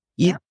true.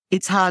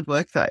 It's hard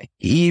work though.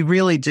 You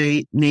really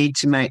do need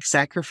to make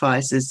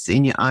sacrifices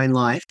in your own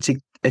life to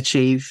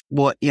achieve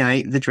what,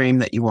 the dream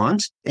that you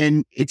want.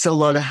 And it's a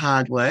lot of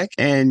hard work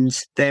and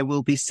there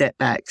will be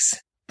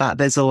setbacks. But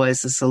there's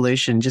always a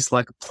solution, just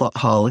like a plot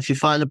hole. If you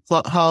find a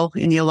plot hole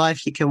in your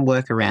life, you can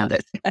work around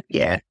it.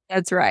 Yeah.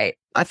 That's right.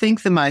 I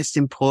think the most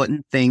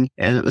important thing,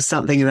 and it was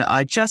something that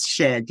I just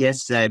shared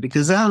yesterday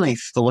because I only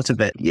thought of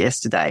it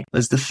yesterday,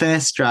 was the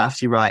first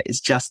draft you write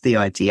is just the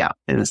idea,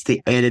 and it's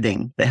the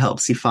editing that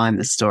helps you find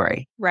the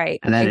story.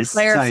 Right. And that is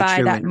clarify so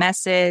true that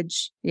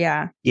message.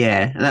 Yeah.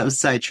 Yeah. And that was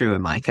so true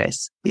in my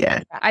case.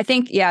 Yeah. I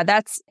think,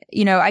 that's,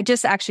 I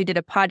just actually did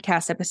a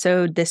podcast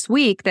episode this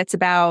week that's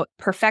about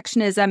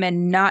perfectionism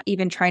and not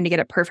even trying to get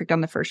it perfect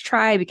on the first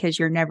try because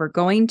you're never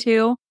going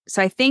to.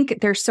 So I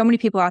think there's so many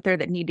people out there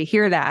that need to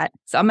hear that.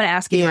 So I'm going to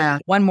ask you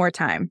one more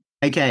time.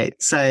 Okay.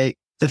 So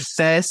the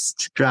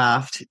first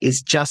draft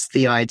is just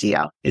the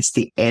idea. It's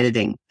the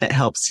editing that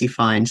helps you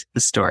find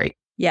the story.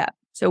 Yeah.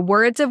 So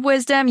words of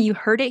wisdom, you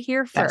heard it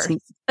here first.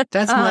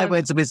 That's my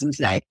words of wisdom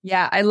today.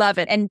 Yeah, I love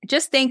it. And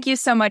just thank you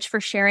so much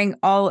for sharing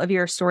all of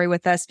your story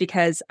with us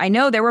because I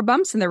know there were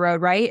bumps in the road,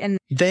 right? And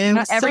there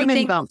were so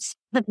many bumps.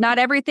 Not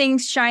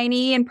everything's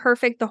shiny and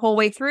perfect the whole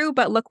way through,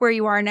 but look where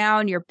you are now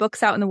and your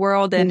book's out in the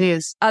world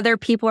and other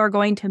people are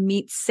going to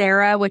meet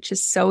Sarah, which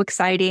is so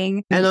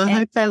exciting. And I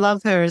hope they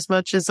love her as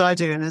much as I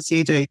do and as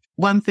you do.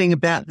 One thing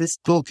about this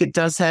book, it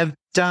does have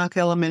dark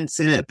elements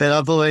in it, but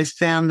I've always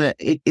found that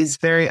it is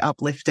very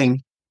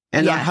uplifting.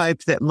 And I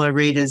hope that my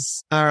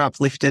readers are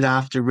uplifted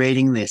after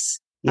reading this.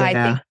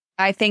 Yeah.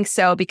 I think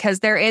so, because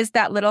there is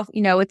that little,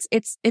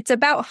 it's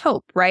about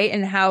hope, right?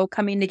 And how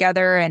coming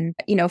together and,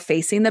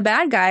 facing the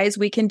bad guys,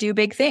 we can do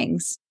big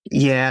things.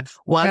 Yeah.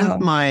 One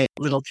of my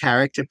little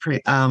character,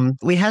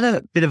 we had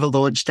a bit of a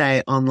launch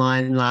day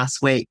online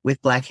last week with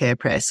Black Hair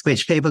Press,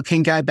 which people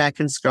can go back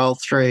and scroll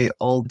through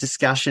all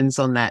discussions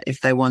on that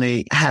if they want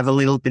to have a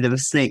little bit of a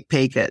sneak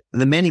peek at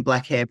the many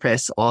Black Hair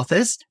Press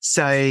authors.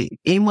 So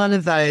in one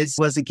of those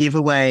was a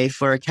giveaway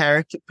for a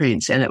character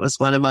print, and it was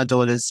one of my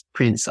daughter's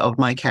prints of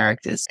my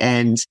characters.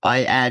 And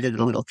I added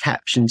a little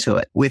caption to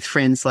it. With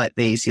friends like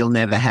these, you'll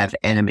never have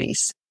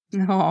enemies.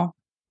 Oh,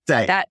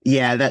 so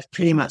that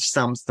pretty much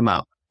sums them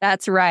up.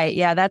 That's right.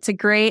 Yeah, that's a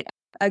great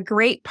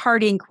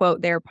parting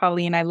quote there,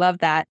 Pauline. I love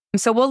that.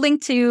 So we'll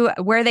link to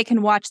where they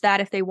can watch that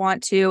if they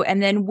want to.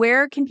 And then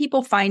where can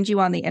people find you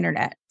on the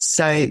internet?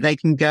 So they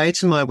can go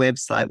to my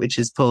website, which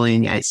is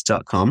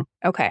paulineyates.com.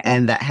 Okay.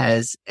 And that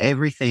has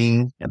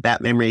everything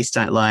about Memories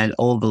Don't Lie and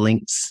all the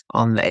links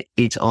on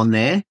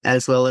there,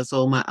 as well as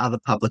all my other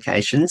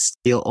publications.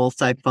 You'll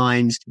also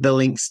find the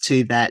links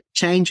to that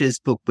Changes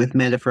book with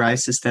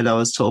metaphorosis that I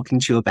was talking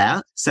to you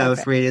about. So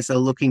if readers are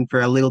looking for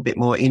a little bit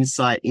more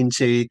insight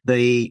into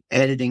the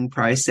editing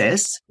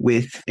process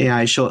with,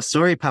 short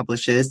story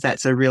publishers,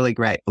 that's a really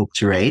great book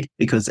to read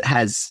because it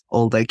has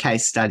all the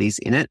case studies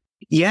in it.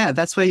 Yeah,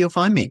 that's where you'll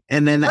find me.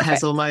 And then that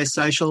has all my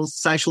social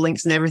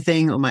links and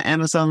everything, all my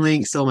Amazon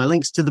links, all my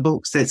links to the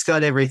books. It's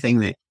got everything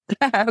there.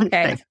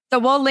 Okay. So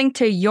we'll link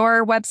to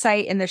your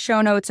website in the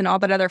show notes and all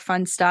that other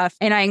fun stuff.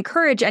 And I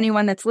encourage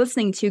anyone that's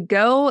listening to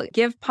go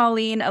give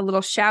Pauline a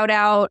little shout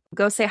out,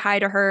 go say hi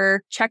to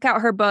her, check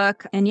out her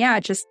book. And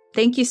just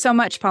thank you so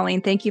much,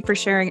 Pauline. Thank you for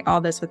sharing all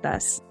this with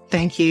us.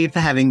 Thank you for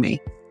having me.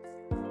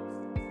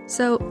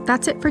 So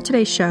that's it for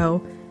today's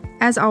show.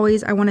 As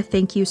always, I want to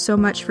thank you so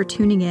much for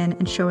tuning in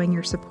and showing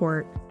your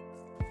support.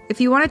 If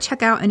you want to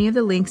check out any of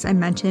the links I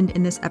mentioned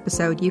in this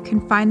episode, you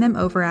can find them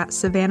over at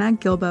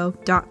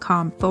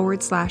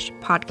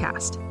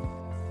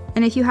savannahgilbo.com/podcast.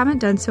 And if you haven't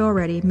done so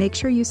already, make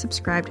sure you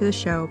subscribe to the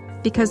show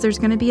because there's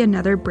going to be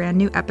another brand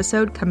new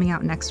episode coming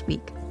out next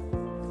week.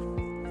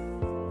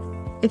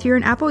 If you're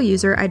an Apple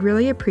user, I'd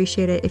really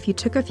appreciate it if you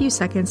took a few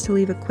seconds to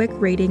leave a quick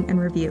rating and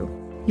review.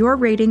 Your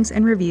ratings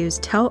and reviews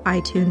tell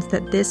iTunes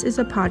that this is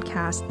a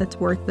podcast that's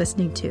worth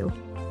listening to.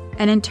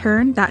 And in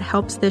turn, that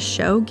helps this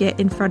show get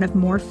in front of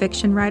more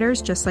fiction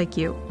writers just like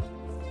you.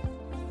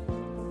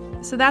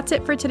 So that's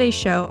it for today's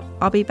show.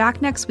 I'll be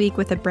back next week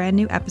with a brand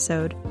new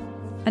episode.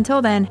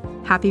 Until then,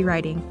 happy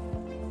writing.